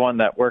another one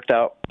that worked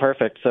out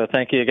perfect. So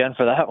thank you again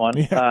for that one.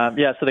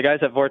 Yeah, so the guys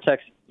at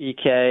Vortex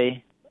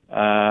EK,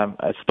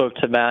 I spoke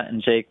to Matt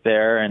and Jake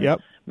there, and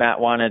Matt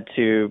wanted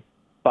to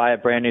buy a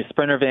brand new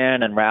Sprinter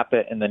van and wrap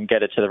it and then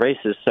get it to the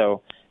races.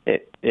 So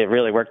it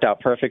really worked out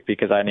perfect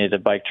because I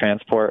needed bike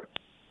transport.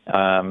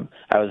 I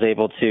was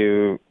able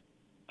to,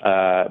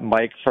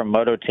 Mike from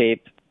Moto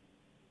Tape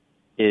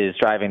is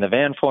driving the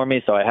van for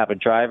me, so I have a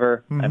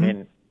driver. Mm-hmm. I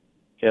mean,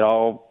 it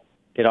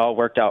all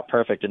worked out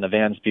perfect, and the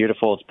van's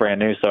beautiful. It's brand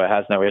new, so it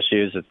has no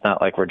issues. It's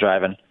not like we're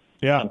driving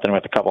something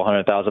with a couple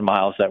 100,000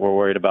 miles that we're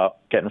worried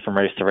about getting from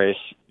race to race.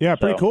 Yeah,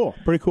 pretty cool.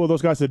 Pretty cool of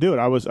those guys to do it.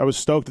 I was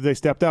stoked that they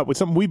stepped up with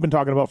something we've been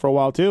talking about for a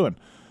while too, and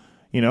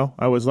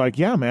I was like,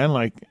 yeah, man,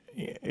 like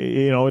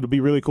it'll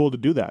be really cool to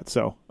do that.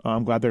 So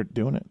I'm glad they're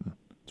doing it.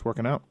 It's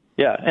working out.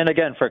 Yeah, and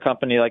again, for a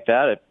company like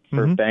that,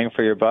 for bang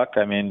for your buck,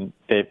 I mean,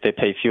 they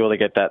pay fuel to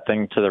get that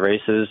thing to the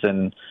races,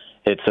 and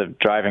it's a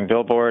driving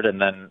billboard,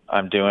 and then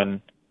I'm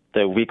doing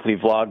the weekly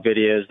vlog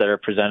videos that are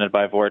presented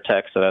by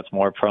Vortex, so that's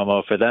more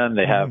promo for them.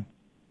 They have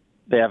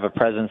a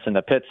presence in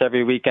the pits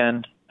every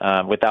weekend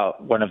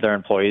without one of their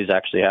employees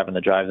actually having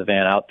to drive the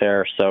van out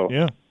there. So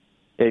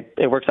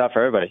it works out for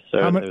everybody. So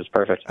it was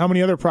perfect. How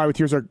many other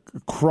privateers are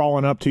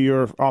crawling up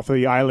to off of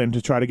the island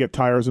to try to get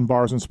tires and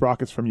bars and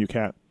sprockets from you,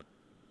 Cat?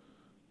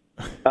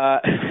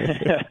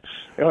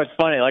 It's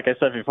funny, like I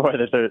said before,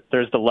 that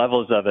there's the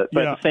levels of it.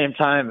 But at the same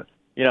time,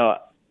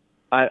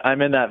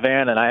 I'm in that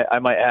van, and I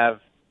might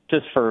have,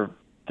 just for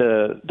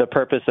the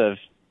purpose of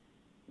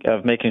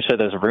making sure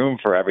there's room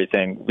for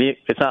everything.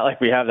 It's not like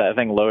we have that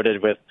thing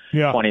loaded with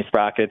 20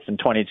 sprockets and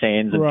 20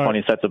 chains and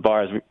 20 sets of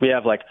bars. We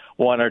have like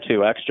one or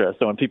two extra.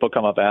 So when people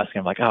come up asking,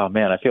 I'm like, oh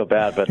man, I feel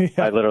bad, but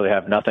I literally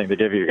have nothing to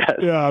give you guys.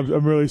 Yeah,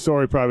 I'm really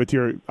sorry,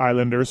 Privateer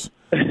Islanders.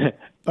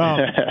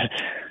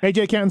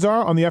 AJ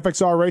Catanzaro on the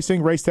FXR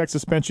Racing Race Tech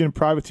Suspension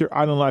Privateer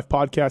Island Life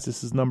podcast.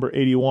 This is number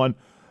 81.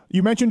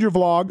 You mentioned your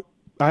vlog.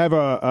 I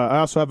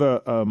also have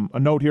a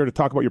note here to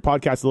talk about your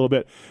podcast a little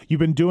bit. You've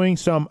been doing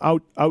some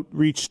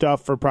outreach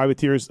stuff for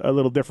privateers, a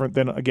little different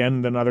than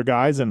other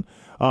guys, and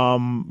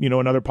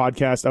another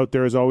podcast out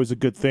there is always a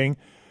good thing.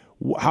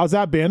 How's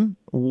that been?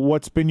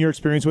 What's been your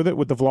experience with it,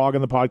 with the vlog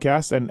and the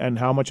podcast, and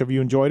how much have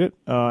you enjoyed it,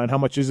 and how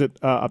much is it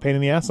a pain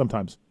in the ass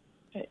sometimes?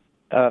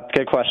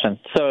 Good question.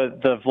 So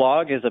the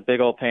vlog is a big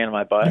old pain in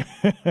my butt.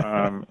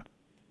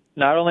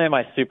 Not only am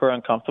I super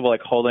uncomfortable,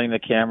 like holding the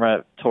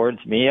camera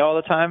towards me all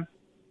the time.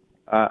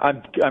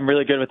 I'm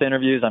really good with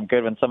interviews. I'm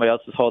good when somebody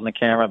else is holding the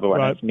camera, but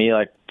when it's me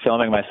like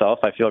filming myself,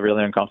 I feel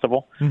really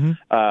uncomfortable. Mm-hmm.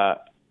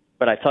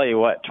 But I tell you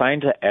what,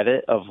 trying to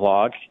edit a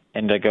vlog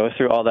and to go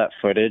through all that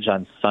footage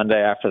on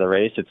Sunday after the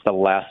race, it's the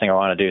last thing I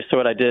want to do. So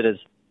what I did is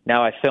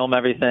now I film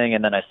everything,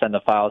 and then I send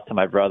the files to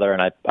my brother,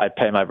 and I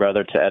pay my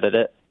brother to edit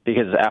it.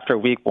 Because after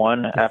week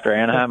one, after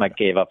Anaheim, I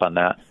gave up on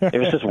that. It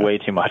was just way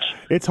too much.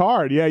 It's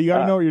hard. Yeah, you got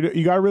to know.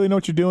 You got to really know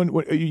what you're doing.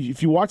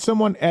 If you watch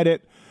someone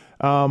edit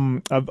a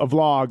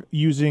vlog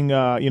using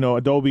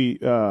Adobe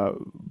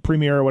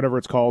Premiere or whatever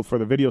it's called for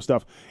the video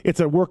stuff,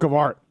 it's a work of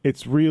art.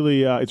 It's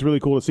really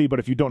cool to see. But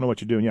if you don't know what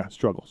you're doing, it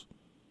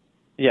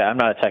Yeah, I'm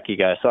not a techie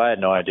guy, so I had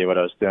no idea what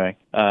I was doing.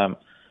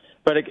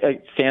 But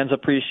fans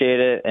appreciate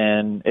it,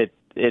 and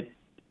it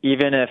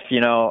even if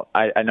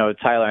I know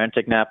Tyler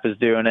Enticknap is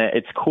doing it,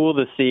 it's cool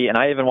to see. And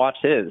I even watch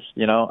his,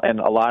 and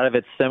a lot of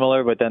it's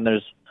similar, but then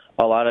there's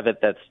a lot of it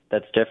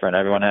that's different.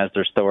 Everyone has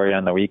their story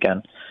on the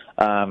weekend.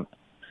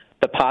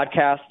 The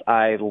podcast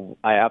I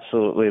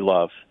absolutely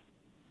love,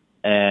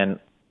 and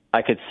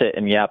I could sit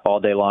and yap all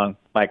day long.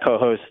 My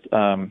co-host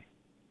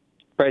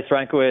Bryce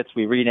Renkowitz,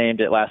 we renamed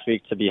it last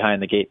week to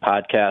Behind the Gate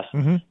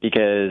Podcast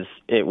because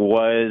it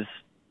was,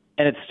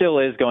 and it still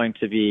is going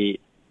to be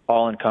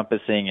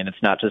all-encompassing, and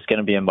it's not just going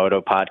to be a moto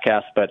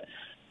podcast, but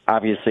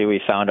obviously we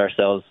found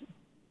ourselves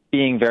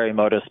being very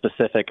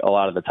moto-specific a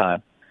lot of the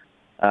time.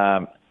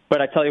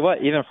 But I tell you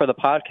what, even for the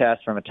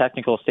podcast, from a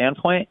technical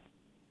standpoint,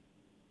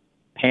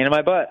 pain in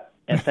my butt.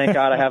 And thank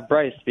God I have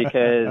Bryce,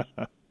 because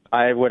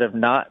I would have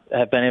not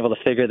have been able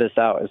to figure this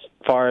out as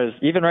far as,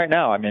 even right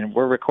now, I mean,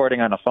 we're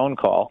recording on a phone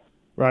call,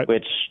 right?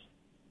 Which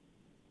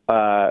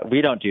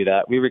we don't do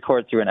that. We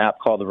record through an app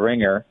called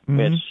Ringer,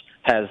 which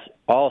has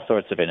all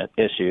sorts of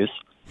issues.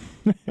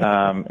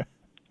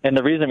 And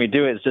the reason we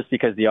do it is just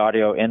because the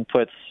audio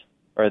inputs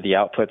or the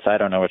outputs, I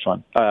don't know which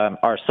one,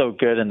 are so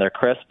good and they're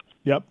crisp.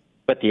 Yep.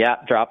 But the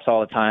app drops all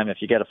the time. If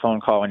you get a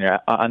phone call when you're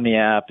on the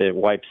app, it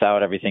wipes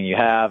out everything you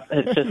have.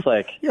 It's just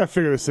like you got to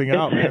figure this thing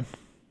out, man.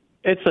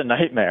 It's a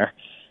nightmare.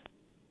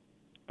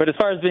 But as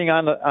far as being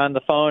on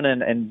the phone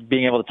and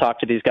being able to talk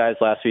to these guys,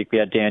 last week we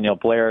had Daniel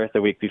Blair.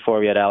 The week before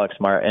we had Alex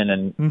Martin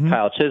and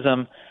Kyle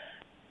Chisholm.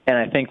 And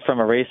I think from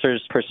a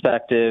racer's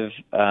perspective,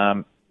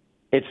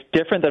 it's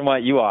different than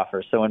what you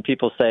offer. So when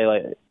people say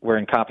like we're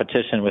in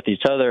competition with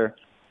each other,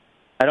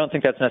 I don't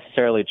think that's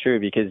necessarily true,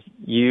 because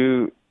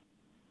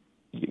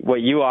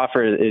what you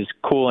offer is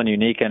cool and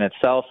unique in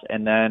itself.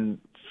 And then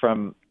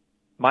from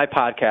my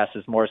podcast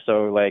is more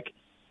so like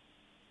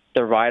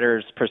the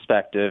rider's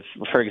perspective.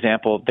 For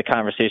example, the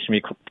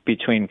conversation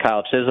between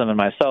Kyle Chisholm and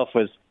myself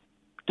was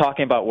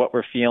talking about what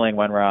we're feeling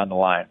when we're on the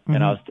line.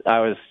 And I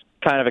was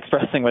kind of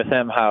expressing with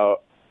him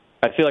how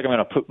I feel like I'm going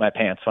to poop my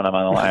pants when I'm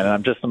on the line. And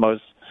I'm just the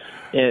most,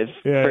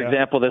 for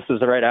example, this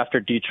was right after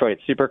Detroit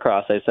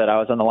Supercross. I said I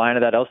was on the line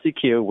of that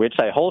LCQ, which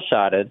I hole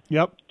shotted,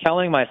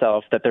 telling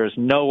myself that there's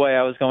no way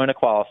I was going to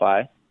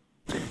qualify.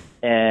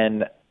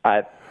 And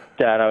I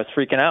was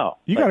freaking out.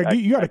 You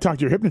got to talk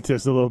to your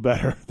hypnotist a little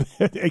better.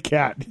 Hey,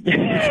 Cat,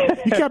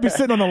 you can't be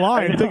sitting on the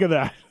line and think of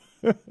that.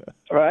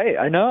 Right,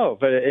 I know,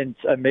 but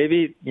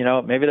maybe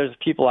there's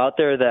people out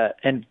there that,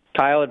 and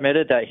Kyle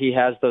admitted that he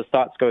has those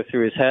thoughts go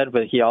through his head,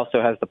 but he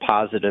also has the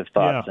positive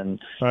thoughts. And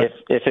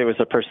if it was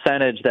a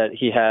percentage that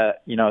he had,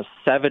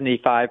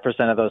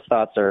 75% of those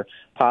thoughts are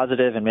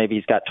positive, and maybe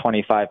he's got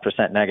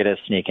 25% negative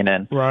sneaking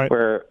in. Right.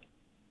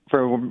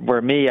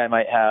 Where me, I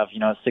might have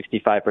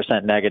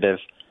 65% negative,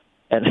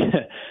 and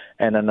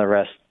and then the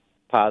rest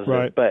positive.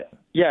 Right. But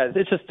yeah,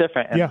 it's just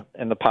different.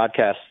 In the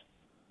podcast,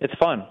 it's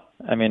fun.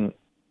 I mean,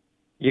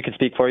 you can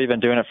speak for you've been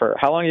doing it for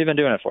how long have you been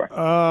doing it for?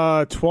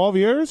 12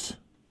 years.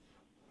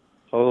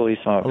 Holy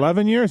smokes.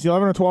 11 years,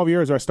 11 or 12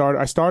 years. I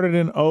started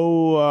in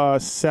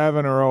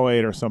 07 or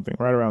 08 or something,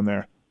 right around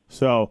there.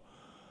 So,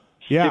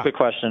 yeah. Stupid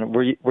question.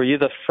 Were you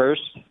the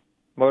first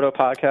moto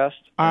podcast?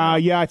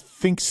 Yeah, I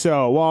think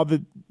so. Well,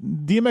 the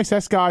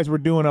DMXS guys were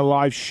doing a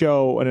live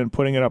show and then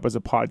putting it up as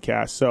a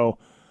podcast. So,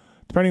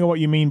 depending on what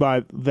you mean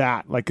by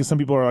that, like, because some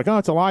people are like, oh,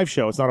 it's a live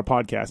show, it's not a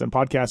podcast. And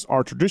podcasts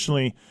are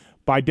traditionally,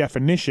 by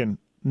definition,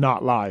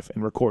 not live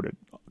and recorded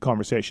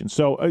conversations.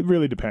 So, it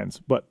really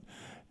depends. But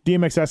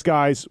DMXS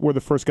guys were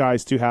the first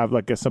guys to have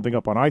like something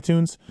up on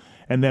iTunes,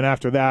 and then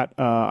after that,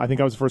 I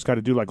think I was the first guy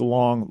to do like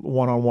long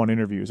one-on-one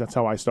interviews. That's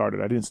how I started.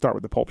 I didn't start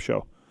with the Pulp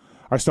Show.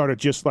 I started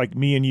just like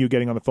me and you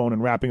getting on the phone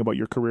and rapping about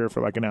your career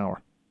for like an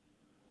hour.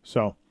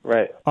 So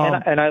right,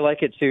 and I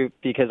like it too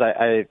because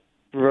I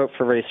wrote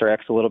for Racer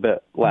X a little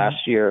bit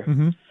last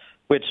year,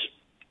 which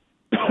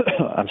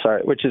I'm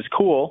sorry, which is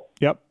cool.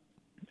 Yep,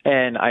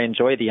 and I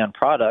enjoy the end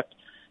product,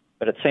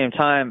 but at the same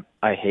time,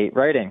 I hate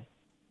writing.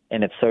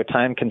 And it's so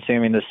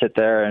time-consuming to sit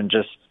there and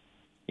just,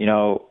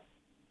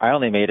 I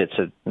only made it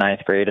to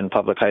 9th grade in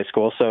public high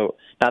school. So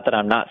not that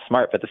I'm not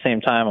smart, but at the same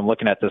time, I'm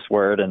looking at this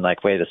word and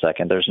like, wait a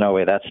second, there's no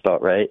way that's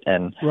spelled right.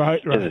 And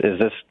right. Is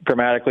this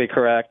grammatically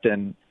correct?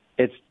 And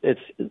it's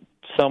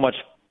so much,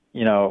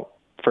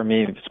 for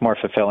me, it's more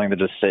fulfilling to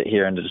just sit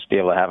here and to just be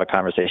able to have a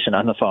conversation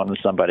on the phone with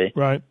somebody.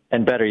 Right.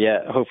 And better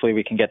yet, hopefully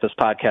we can get this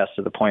podcast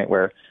to the point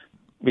where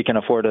we can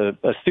afford a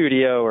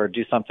studio or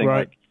do something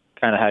like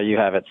kind of how you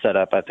have it set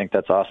up. I think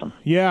that's awesome.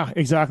 Yeah,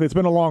 exactly. It's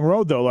been a long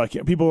road though. Like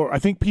I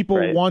think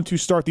people want to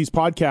start these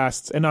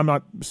podcasts, and I'm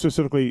not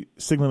specifically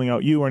signaling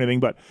out you or anything,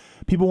 but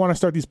people want to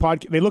start these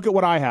podcasts. They look at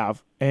what I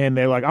have and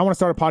they're like, I want to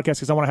start a podcast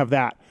because I want to have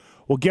that.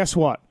 Well, guess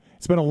what?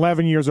 It's been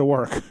 11 years of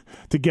work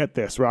to get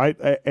this, right?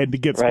 And to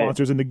get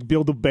sponsors and to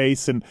build a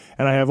base. And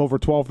I have over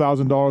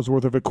 $12,000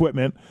 worth of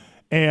equipment,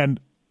 and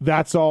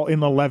that's all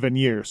in 11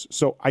 years.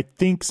 So I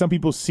think some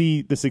people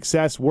see the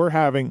success we're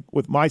having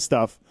with my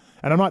stuff,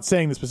 and I'm not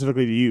saying this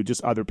specifically to you,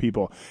 just other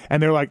people.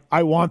 And they're like,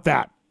 I want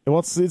that. Well,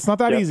 it's not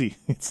that easy.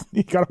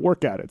 You got to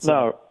work at it.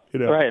 So,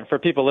 right. And for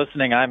people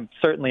listening, I'm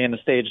certainly in the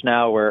stage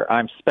now where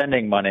I'm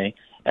spending money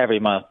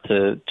every month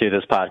to do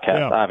this podcast.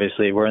 Yeah.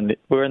 Obviously, we're in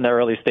the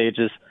early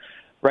stages.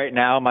 Right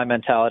now, my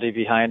mentality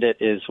behind it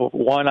is,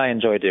 one, I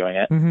enjoy doing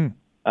it.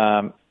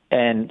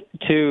 And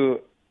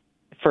two,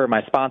 for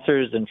my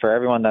sponsors and for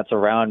everyone that's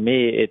around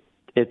me,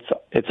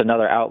 it's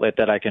another outlet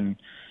that I can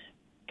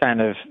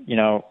kind of,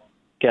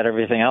 get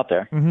everything out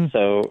there.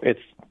 So it's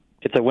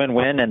a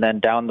win-win. And then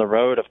down the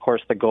road, of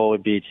course, the goal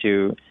would be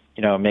to,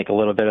 make a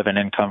little bit of an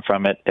income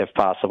from it if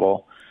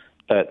possible.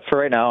 But for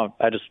right now,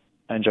 I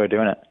enjoy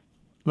doing it.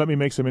 Let me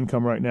make some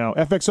income right now.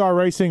 FXR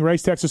Racing,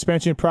 Race Tech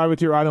Suspension,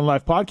 Privateer Island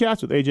Life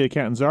podcast with AJ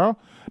Catanzaro,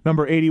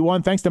 number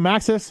 81. Thanks to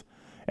Maxxis,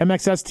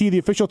 MXST, the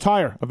official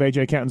tire of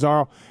AJ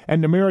Catanzaro,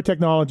 and Namura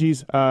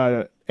Technologies, NAMURA.com.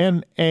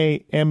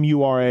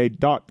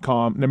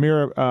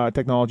 Namura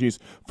Technologies,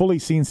 fully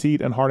scene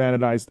seat and hard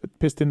anodized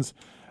pistons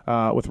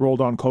with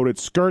rolled-on coated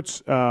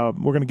skirts. We're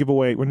going to give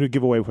away with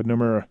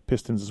Namura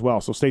pistons as well.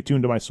 So stay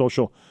tuned to my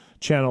social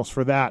channels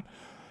for that.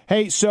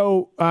 Hey,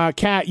 so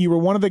Kat, you were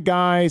one of the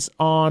guys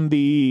on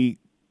the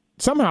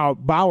somehow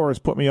Bauer has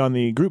put me on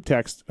the group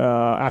text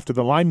after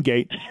the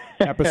Limegate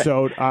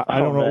episode. I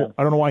don't know. Man.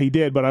 I don't know why he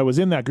did, but I was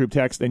in that group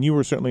text, and you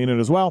were certainly in it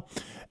as well.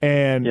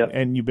 And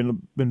and you've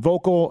been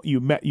vocal.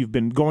 You've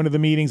been going to the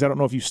meetings. I don't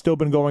know if you've still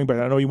been going, but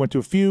I know you went to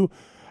a few.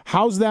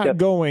 How's that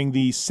going?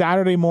 The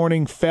Saturday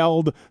morning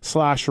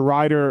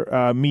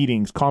Feld/Rider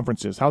meetings,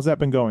 conferences. How's that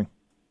been going?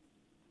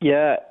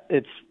 Yeah,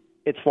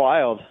 it's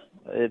wild.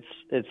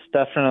 It's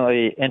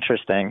definitely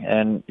interesting,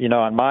 and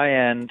on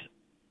my end,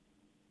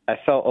 I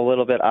felt a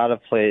little bit out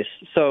of place.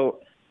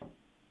 So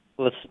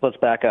let's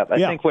back up. I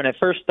think when it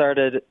first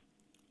started,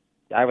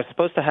 I was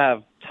supposed to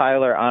have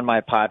Tyler on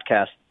my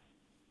podcast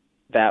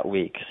that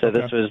week. So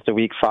this was the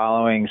week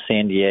following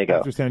San Diego.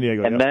 After San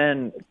Diego, and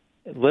then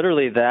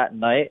literally that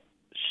night,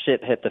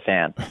 shit hit the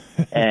fan.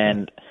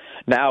 And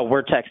now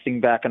we're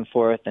texting back and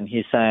forth, and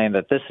he's saying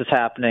that this is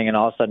happening, and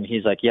all of a sudden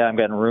he's like, yeah, I'm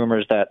getting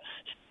rumors that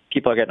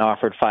people are getting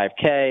offered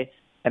 $5K.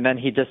 And then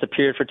he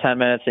disappeared for 10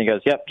 minutes, and he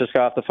goes, yep, just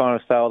got off the phone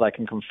with Feld. I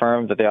can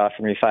confirm that they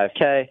offered me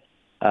 $5K.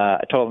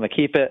 I told him to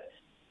keep it.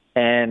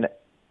 And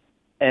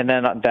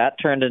then that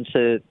turned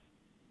into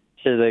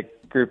the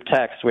group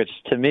text, which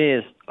to me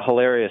is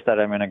hilarious that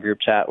I'm in a group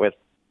chat with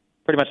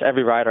pretty much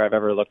every rider I've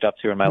ever looked up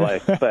to in my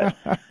life. But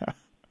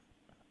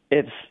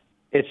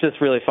it's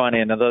just really funny,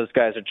 and those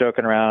guys are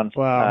joking around.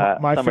 Well,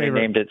 my somebody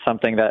favorite named it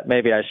something that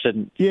maybe I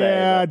shouldn't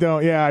say.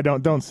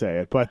 Don't say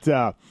it. But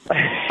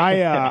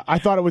I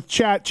thought it was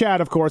Chad.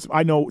 Chad, of course,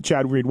 I know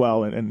Chad Reed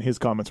well, and his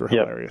comments were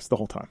hilarious the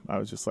whole time. I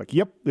was just like,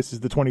 yep, this is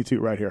the 22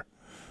 right here.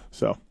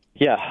 So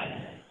yeah.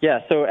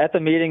 So at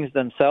the meetings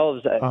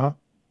themselves,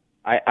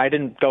 I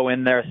didn't go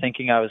in there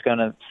thinking I was going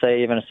to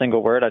say even a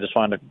single word. I just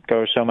wanted to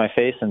go show my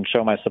face and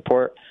show my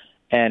support.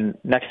 And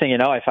next thing you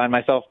know, I find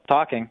myself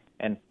talking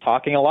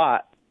a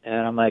lot. And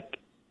I'm like,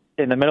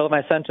 in the middle of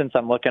my sentence,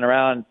 I'm looking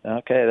around.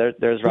 Okay,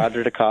 there's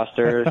Roger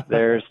DeCoster.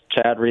 There's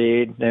Chad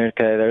Reed.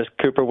 There's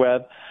Cooper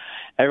Webb.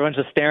 Everyone's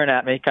just staring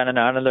at me, kind of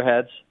nodding their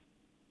heads.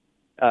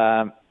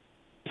 So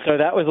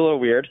that was a little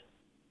weird.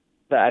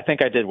 But I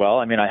think I did well.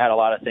 I mean, I had a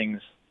lot of things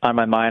on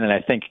my mind, and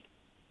I think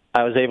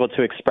I was able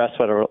to express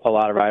what a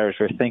lot of riders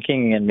were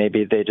thinking, and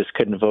maybe they just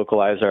couldn't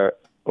vocalize or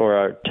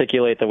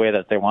articulate the way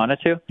that they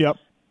wanted to. Yep.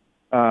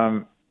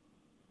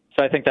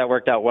 So I think that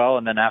worked out well.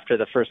 And then after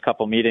the first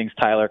couple meetings,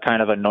 Tyler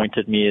kind of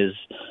anointed me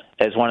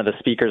as one of the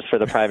speakers for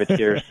the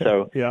privateers.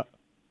 So I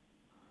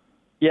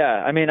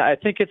mean, I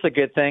think it's a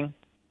good thing.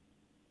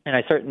 And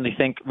I certainly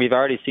think we've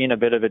already seen a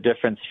bit of a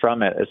difference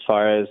from it as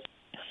far as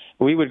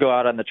we would go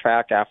out on the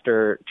track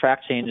after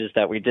track changes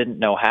that we didn't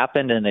know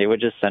happened, and they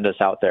would just send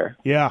us out there.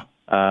 Yeah.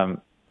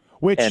 Like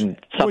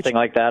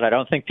that, I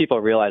don't think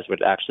people realize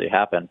would actually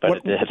happen, but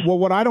it did. Well,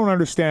 what I don't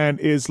understand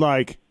is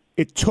like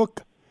it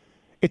took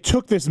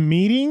this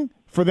meeting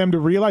for them to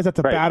realize that's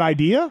a bad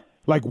idea.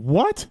 Like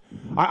what?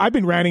 I've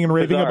been ranting and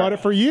raving about it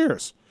for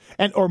years,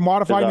 or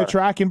modifying the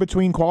track in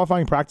between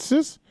qualifying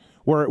practices,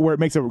 where it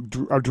makes a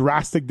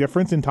drastic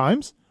difference in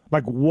times.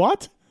 Like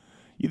what?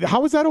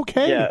 How is that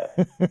okay? Yeah.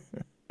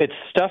 It's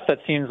stuff that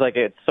seems like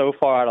it's so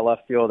far out of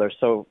left field or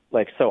so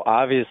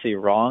obviously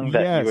wrong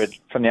that you would,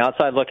 from the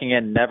outside looking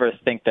in, never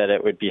think that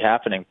it would be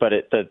happening. But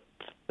the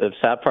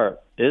sad part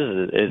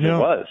is it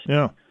was.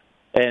 Yeah.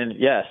 And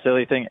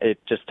silly thing. It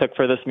just took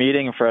for this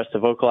meeting for us to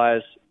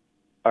vocalize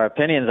our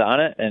opinions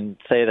on it and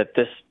say that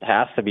this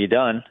has to be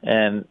done.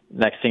 And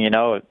next thing you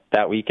know,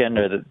 that weekend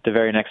or the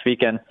very next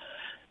weekend,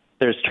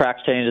 there's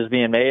track changes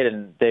being made,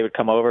 and they would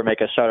come over,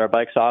 make us shut our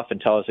bikes off,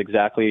 and tell us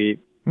exactly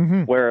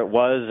where it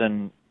was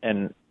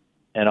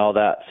and all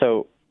that.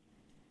 So,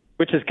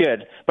 which is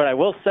good. But I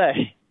will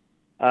say,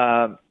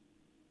 it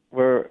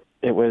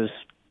was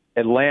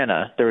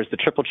Atlanta. There was the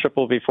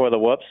triple before the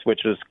whoops,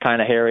 which was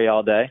kind of hairy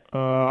all day.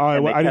 I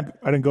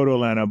didn't go to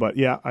Atlanta, but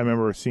yeah, I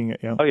remember seeing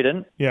it. Yeah. Oh, you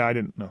didn't? Yeah, I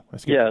didn't. No.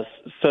 Yes.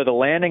 So the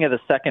landing of the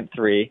second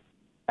three,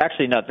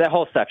 actually, no, that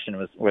whole section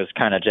was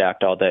kind of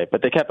jacked all day,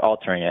 but they kept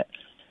altering it.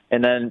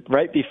 And then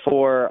right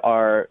before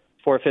our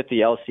 450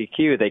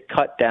 LCQ, they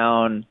cut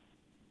down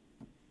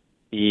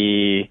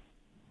the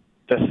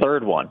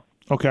third one.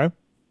 Okay.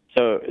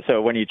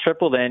 So when you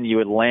tripled in, you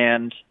would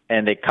land,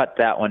 and they cut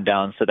that one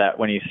down so that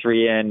when you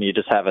three in, you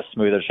just have a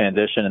smoother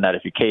transition, and that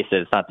if you case it,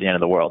 it's not the end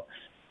of the world.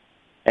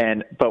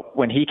 But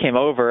when he came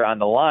over on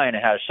the line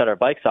and had to shut our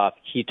bikes off,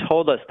 he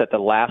told us that the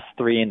last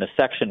three in the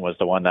section was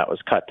the one that was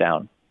cut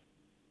down.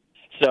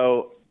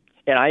 So,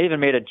 and I even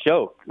made a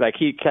joke. Like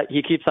he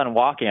keeps on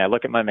walking. I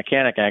look at my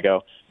mechanic and I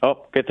go,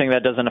 "Oh, good thing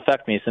that doesn't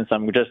affect me since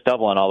I'm just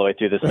doubling all the way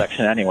through this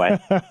section anyway."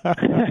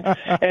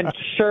 And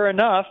sure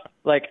enough,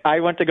 like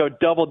I went to go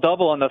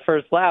double on the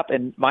first lap,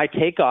 and my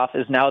takeoff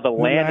is now the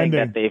landing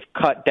that they've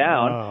cut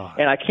down,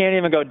 and I can't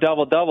even go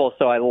double.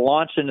 So I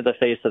launch into the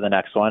face of the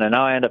next one, and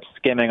now I end up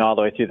skimming all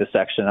the way through the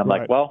section. I'm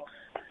like, well,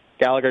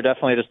 Gallagher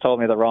definitely just told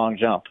me the wrong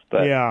jump.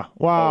 But yeah,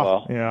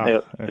 wow,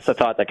 it's a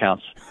thought that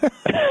counts.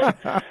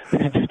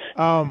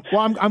 Well,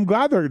 I'm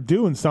glad they're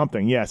doing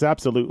something. Yes,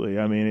 absolutely.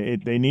 I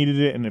mean, they needed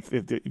it, and if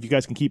you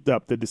guys can keep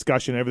up the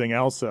discussion and everything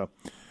else,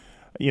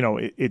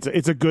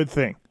 it's a good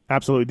thing.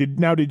 Absolutely.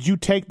 Did you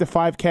take the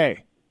 5K?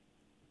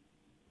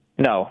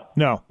 No,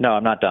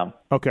 I'm not dumb.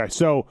 Okay,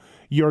 so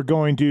you're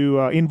going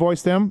to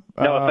invoice them?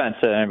 No offense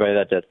to anybody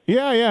that did.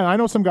 Yeah, I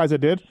know some guys that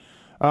did.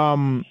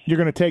 You're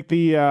going to take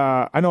the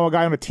I know a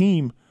guy on a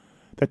team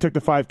that took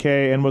the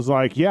 5K and was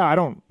like,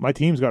 my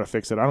team's got to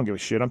fix it. I don't give a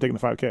shit. I'm taking the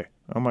 5K.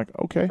 I'm like,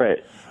 okay. Right.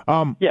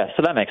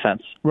 So that makes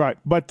sense. Right.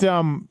 But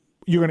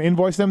you're going to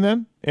invoice them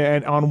then,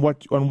 and on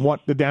what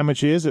the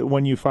damage is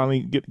when you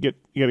finally get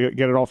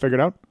it all figured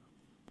out?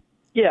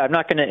 Yeah, I'm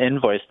not going to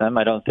invoice them.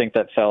 I don't think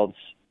that Feld's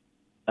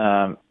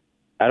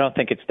I don't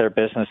think it's their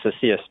business to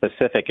see a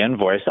specific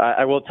invoice.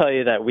 I will tell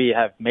you that we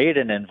have made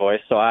an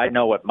invoice, so I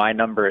know what my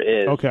number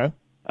is. Okay.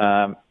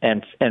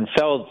 And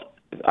Feld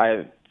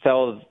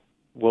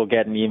will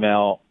get an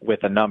email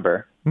with a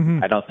number.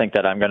 Mm-hmm. I don't think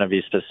that I'm going to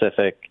be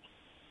specific.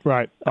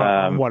 Right.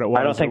 What it was.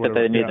 I don't think that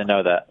they need to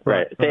know that.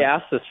 Right. They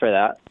asked us for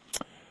that,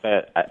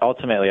 but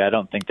ultimately, I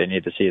don't think they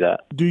need to see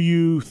that. Do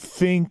you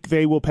think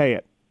they will pay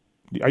it?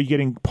 Are you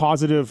getting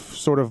positive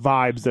sort of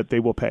vibes that they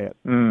will pay it,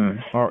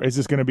 or is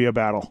this going to be a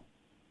battle?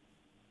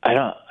 I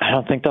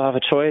don't think they'll have a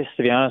choice,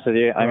 to be honest with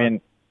you. I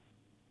mean,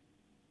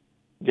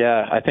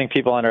 I think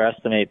people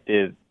underestimate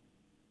the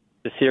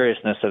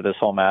seriousness of this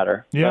whole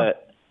matter. Yeah.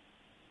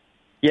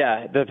 But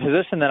the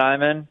position that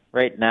I'm in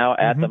right now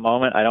at the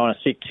moment, I don't want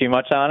to speak too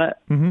much on it,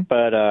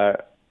 but I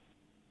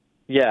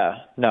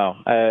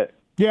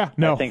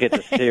think it's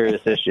a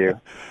serious issue.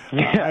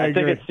 I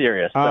think it's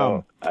serious.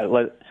 So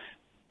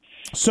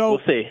we'll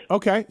see.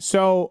 Okay,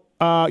 so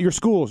your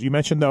schools, you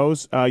mentioned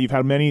those. You've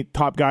had many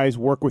top guys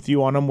work with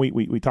you on them.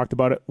 We talked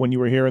about it when you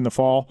were here in the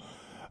fall.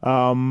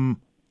 Are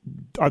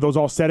those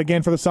all set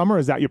again for the summer?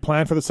 Is that your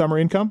plan for the summer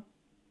income?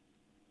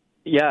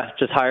 Yeah,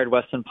 just hired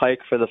Weston Pike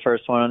for the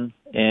first one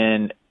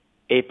in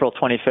April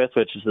 25th,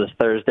 which is the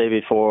Thursday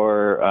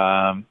before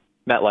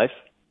MetLife.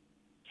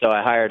 So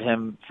I hired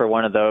him for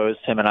one of those.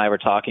 Him and I were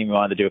talking. We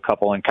wanted to do a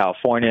couple in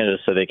California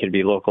just so they could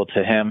be local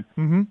to him.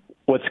 Mm-hmm.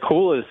 What's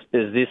cool is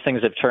these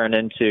things have turned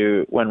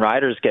into, when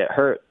riders get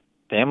hurt,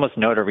 they almost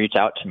know to reach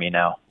out to me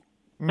now,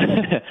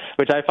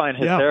 which I find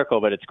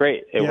hysterical, but it's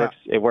great.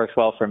 It works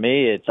well for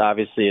me. It's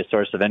obviously a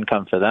source of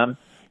income for them.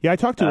 Yeah, I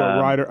talked to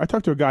a rider. I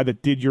talked to a guy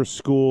that did your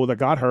school, that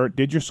got hurt,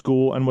 did your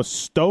school, and was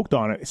stoked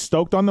on it.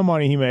 Stoked on the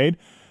money he made,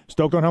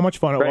 stoked on how much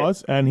fun it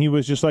was, and he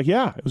was just like,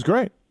 yeah, it was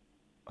great.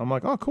 I'm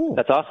like, oh, cool.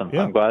 That's awesome.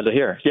 Yeah. I'm glad to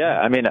hear. Yeah,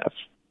 I mean,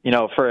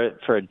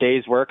 for a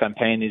day's work, I'm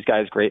paying these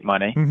guys great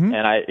money. Mm-hmm.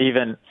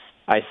 And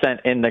I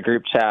sent in the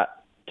group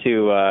chat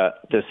to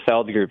this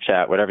Feld group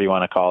chat, whatever you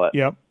want to call it.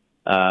 Yep.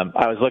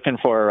 I was looking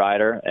for a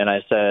rider, and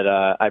I said,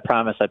 I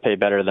promise I pay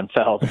better than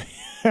Feld.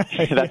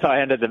 That's how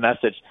I ended the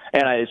message.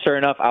 And sure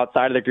enough,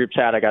 outside of the group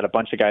chat, I got a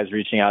bunch of guys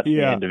reaching out to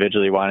me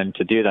individually wanting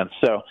to do them.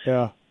 So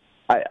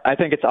I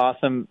think it's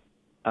awesome.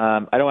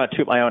 I don't want to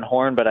toot my own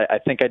horn, but I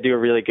think I do a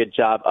really good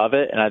job of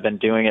it, and I've been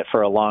doing it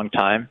for a long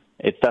time.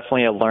 It's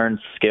definitely a learned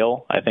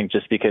skill. I think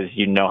just because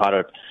you know how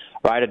to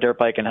ride a dirt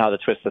bike and how to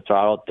twist the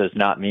throttle does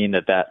not mean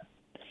that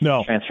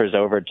transfers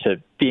over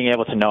to being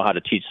able to know how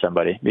to teach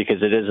somebody, because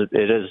it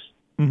is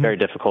very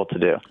difficult to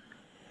do.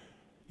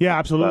 Yeah,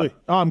 absolutely.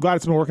 I'm glad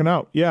it's been working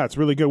out. Yeah, it's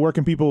really good. Where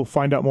can people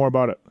find out more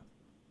about it?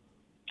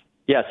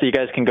 Yeah, so you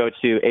guys can go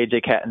to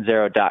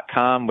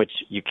ajcatanzaro.com, which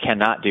you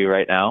cannot do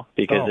right now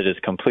because it is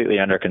completely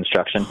under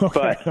construction.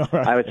 Okay, but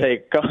right. I would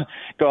say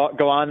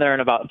go on there in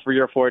about 3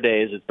 or 4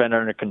 days. It's been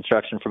under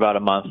construction for about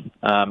a month.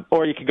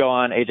 Or you could go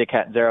on AJ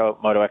Catanzaro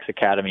Moto X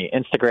Academy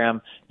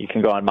Instagram. You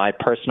can go on my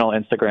personal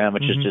Instagram,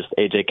 which is just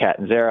AJ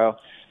Catanzaro.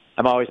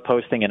 I'm always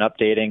posting and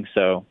updating,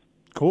 so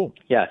cool.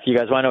 Yeah, if you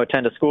guys want to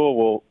attend a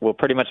school, we'll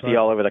pretty much be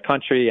all over the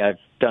country. I've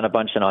done a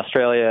bunch in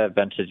Australia. I've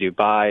been to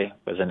Dubai.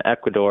 Was in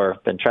Ecuador.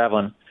 Been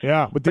traveling.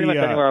 Yeah, but pretty much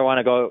anywhere I want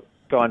to go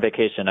on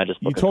vacation. I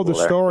just book you told the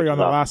story there, on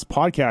the last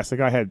podcast. The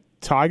guy had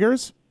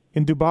tigers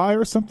in Dubai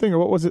or something, or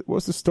what was it?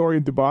 What's the story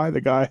in Dubai?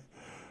 The guy,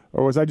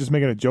 or was I just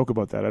making a joke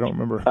about that? I don't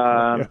remember.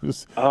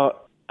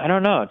 I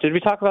don't know. Did we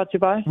talk about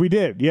Dubai? We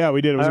did. Yeah,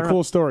 we did. It was a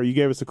cool story. You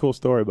gave us a cool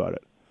story about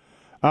it.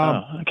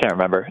 I can't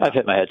remember. I've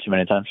hit my head too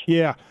many times.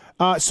 Yeah.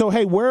 So,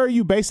 hey, where are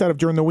you based out of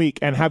during the week?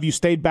 And have you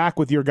stayed back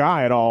with your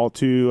guy at all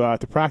to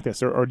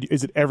practice? Or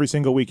is it every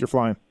single week you're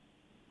flying?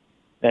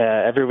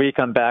 Every week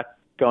I'm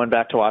going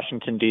back to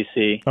Washington,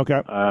 D.C.,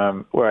 okay.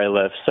 Where I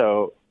live.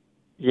 So,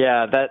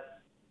 yeah,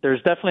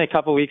 there's definitely a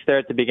couple weeks there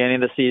at the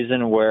beginning of the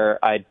season where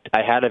I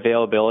had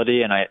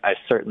availability, and I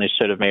certainly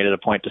should have made it a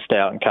point to stay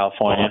out in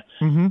California.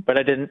 Mm-hmm. But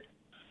I didn't.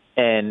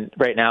 And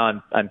right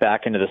now I'm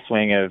back into the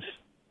swing of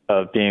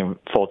being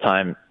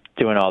full-time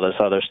doing all this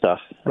other stuff.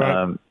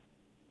 Right.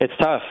 It's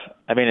tough.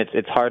 I mean,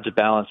 it's hard to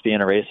balance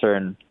being a racer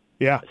and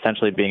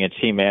essentially being a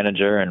team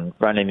manager and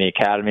running the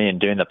academy and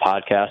doing the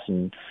podcast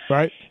and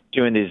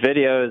doing these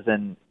videos.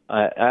 And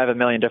I have a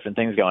million different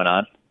things going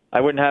on. I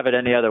wouldn't have it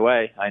any other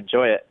way. I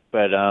enjoy it,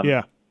 but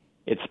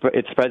it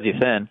spreads you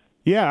thin.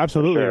 Yeah,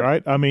 absolutely. Sure.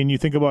 Right. I mean, you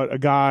think about a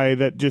guy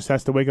that just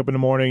has to wake up in the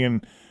morning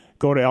and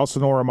go to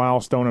Elsinore or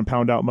Milestone and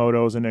pound out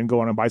motos and then go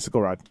on a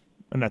bicycle ride.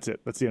 And that's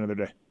it. That's the end of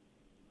the day.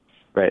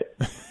 Right.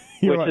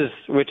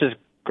 Which is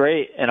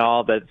great and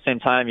all, but at the same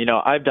time,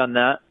 I've done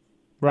that.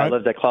 Right. I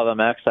lived at Club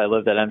MX. I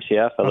lived at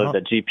MCF. I lived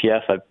at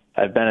GPF. I've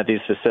I've been at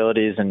these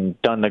facilities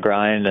and done the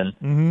grind,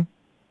 and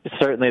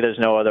certainly there's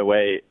no other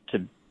way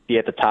to be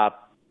at the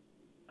top.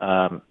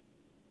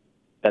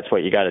 That's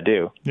what you got to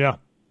do. Yeah.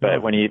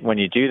 But when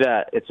you do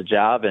that, it's a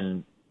job,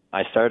 and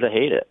I started to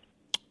hate it.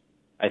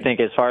 I think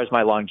as far as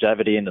my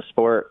longevity in the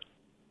sport,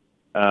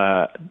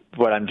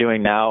 what I'm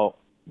doing now,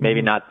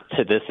 maybe not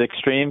to this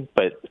extreme,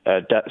 but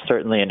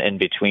certainly an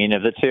in-between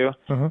of the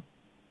two,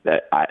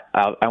 that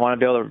I want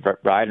to be able to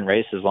ride and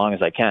race as long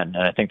as I can,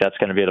 and I think that's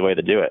going to be the way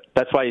to do it.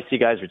 That's why you see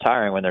guys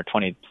retiring when they're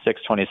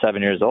 26,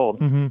 27 years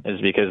old,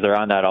 is because they're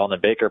on that Alden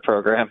Baker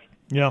program,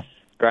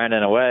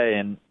 grinding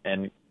away,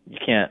 and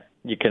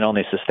you can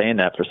only sustain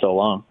that for so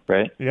long,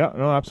 right? Yeah,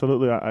 no,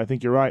 absolutely. I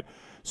think you're right.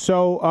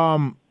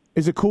 So,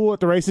 is it cool at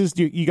the races?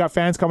 You got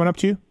fans coming up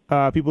to you,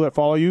 people that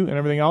follow you and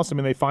everything else? I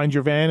mean, they find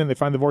your van and they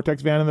find the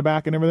Vortex van in the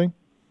back and everything?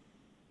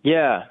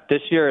 Yeah,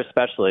 this year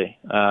especially,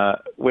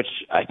 which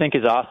I think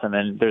is awesome.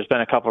 And there's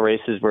been a couple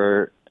races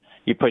where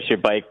you push your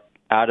bike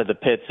out of the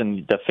pits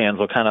and the fans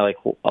will kind of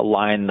like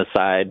align the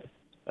side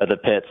of the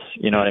pits,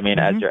 you know what I mean,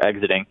 as you're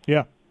exiting.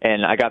 Yeah.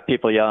 And I got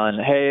people yelling,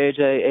 "Hey,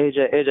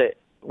 AJ,"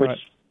 which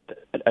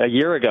a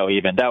year ago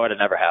even, that would have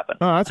never happened.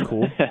 Oh, that's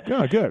cool.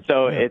 Yeah, good.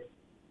 So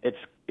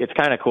it's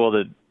kind of cool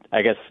that,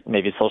 I guess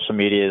maybe social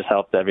media has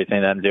helped.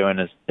 Everything that I'm doing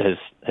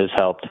has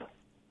helped.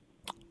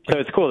 So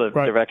it's cool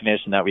the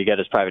recognition that we get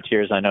as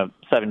privateers. I know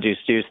 7 Deuce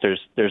Deuce,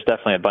 there's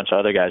definitely a bunch of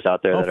other guys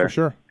out there that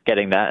are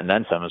getting that and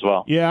then some as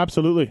well. Yeah,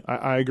 absolutely.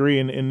 I agree.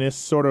 In this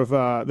sort of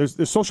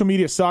there's social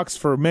media sucks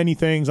for many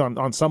things.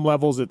 On some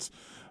levels, it's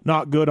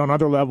not good. On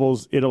other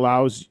levels, it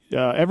allows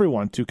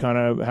everyone to kind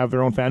of have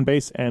their own fan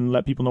base and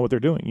let people know what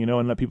they're doing,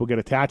 and let people get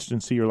attached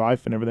and see your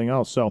life and everything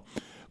else. So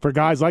for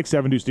guys like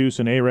 7 Deuce Deuce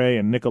and A-Ray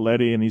and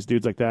Nicoletti and these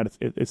dudes like that,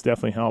 it's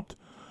definitely helped.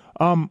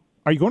 Are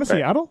you going to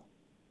Seattle?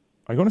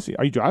 Are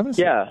you driving?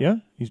 Yeah. Yeah?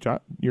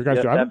 Your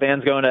guys driving? That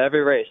van's going to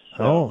every race.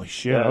 So, holy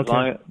shit. Yeah, okay.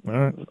 All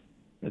right.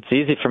 It's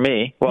easy for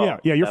me. Well,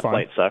 yeah, you're that fine.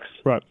 Flight sucks.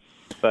 Right.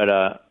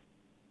 But,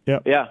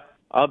 yeah,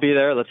 I'll be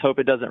there. Let's hope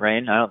it doesn't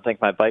rain. I don't think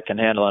my bike can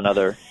handle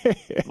another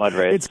mud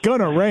race. It's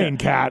going to rain,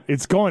 Kat.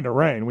 It's going to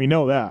rain. We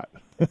know that.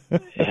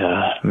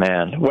 Yeah,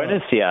 man. When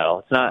is Seattle?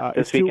 It's not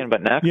this weekend,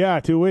 but next?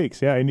 Yeah, 2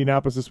 weeks. Yeah,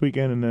 Indianapolis this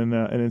weekend and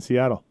then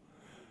Seattle.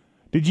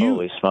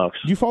 Holy smokes.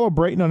 Did you follow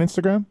Brayton on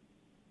Instagram?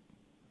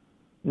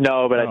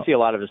 No, but I see a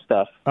lot of his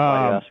stuff.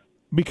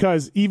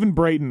 Because even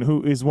Brayton,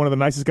 who is one of the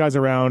nicest guys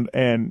around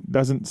and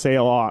doesn't say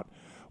a lot,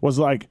 was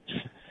like,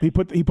 he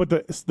put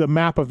the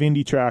map of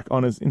Indy track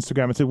on his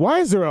Instagram and said, "Why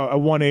is there a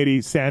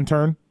 180 sand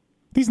turn?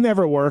 These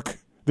never work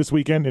this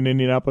weekend in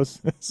Indianapolis."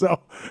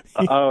 So,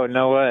 oh,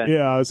 no way.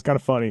 Yeah, it's kind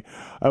of funny.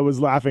 I was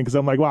laughing because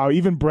I'm like, wow,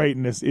 even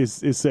Brayton is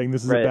saying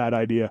this is a bad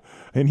idea,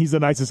 and he's the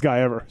nicest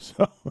guy ever.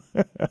 So.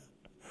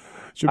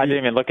 I didn't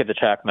even look at the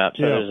track map.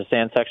 So there's a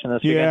sand section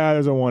this weekend? Yeah,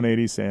 there's a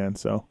 180 sand,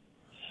 so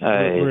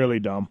really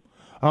dumb.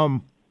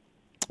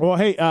 Well,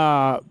 hey,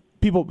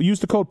 people, use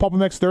the code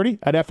PulpMX30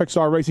 at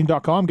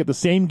FXRRacing.com. Get the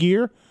same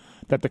gear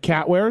that the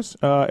Cat wears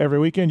every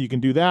weekend. You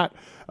can do that.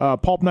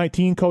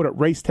 Pulp19 code at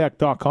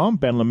Racetech.com.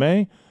 Ben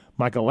LeMay,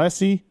 Michael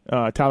Alessi,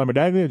 Tyler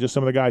Medaglia, just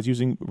some of the guys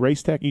using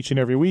Racetech each and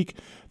every week.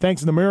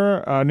 Thanks to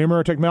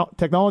Nomura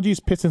Technologies,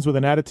 Pistons with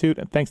an Attitude,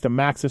 and thanks to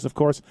Maxxis, of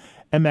course,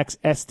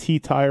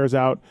 MXST tires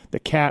out. The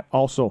Cat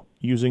also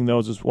using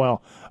those as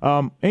well.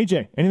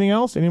 AJ, anything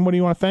else? Anybody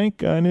you want to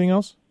thank? Anything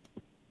else?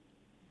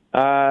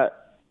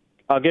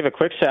 I'll give a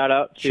quick shout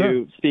out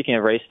to, speaking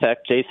of Racetech,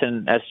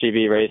 Jason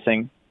SGB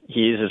Racing.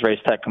 He uses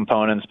Racetech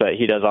components, but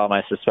he does all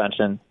my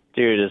suspension.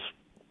 Dude is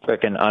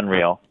freaking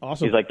unreal.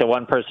 Awesome. He's like the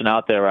one person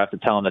out there where I have to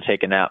tell him to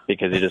take a nap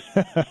because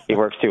he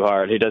works too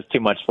hard. He does too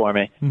much for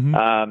me.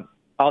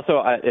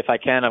 Also, if I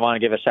can, I want to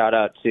give a shout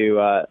out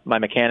to my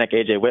mechanic,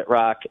 AJ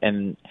Whitrock,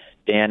 and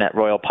Dan at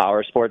Royal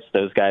Power Sports.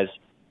 Those guys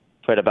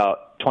put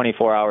about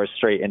 24 hours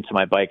straight into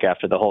my bike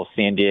after the whole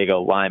San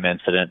Diego Lime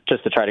incident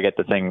just to try to get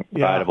the thing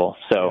rideable.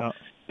 So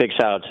big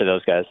shout out to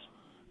those guys.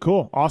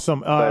 Cool.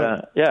 Awesome.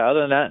 Other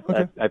than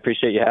that, I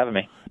appreciate you having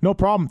me. No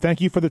problem. Thank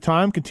you for the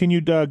time.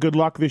 Continued good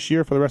luck this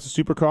year for the rest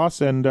of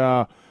Supercross. And,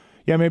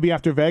 maybe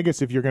after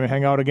Vegas, if you're going to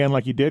hang out again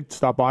like you did,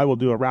 stop by. We'll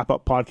do a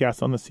wrap-up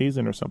podcast on the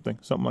season or something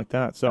like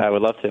that. So I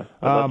would love to.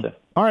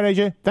 All right,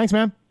 AJ. Thanks,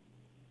 man.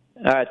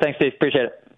 All right. Thanks, Steve. Appreciate it.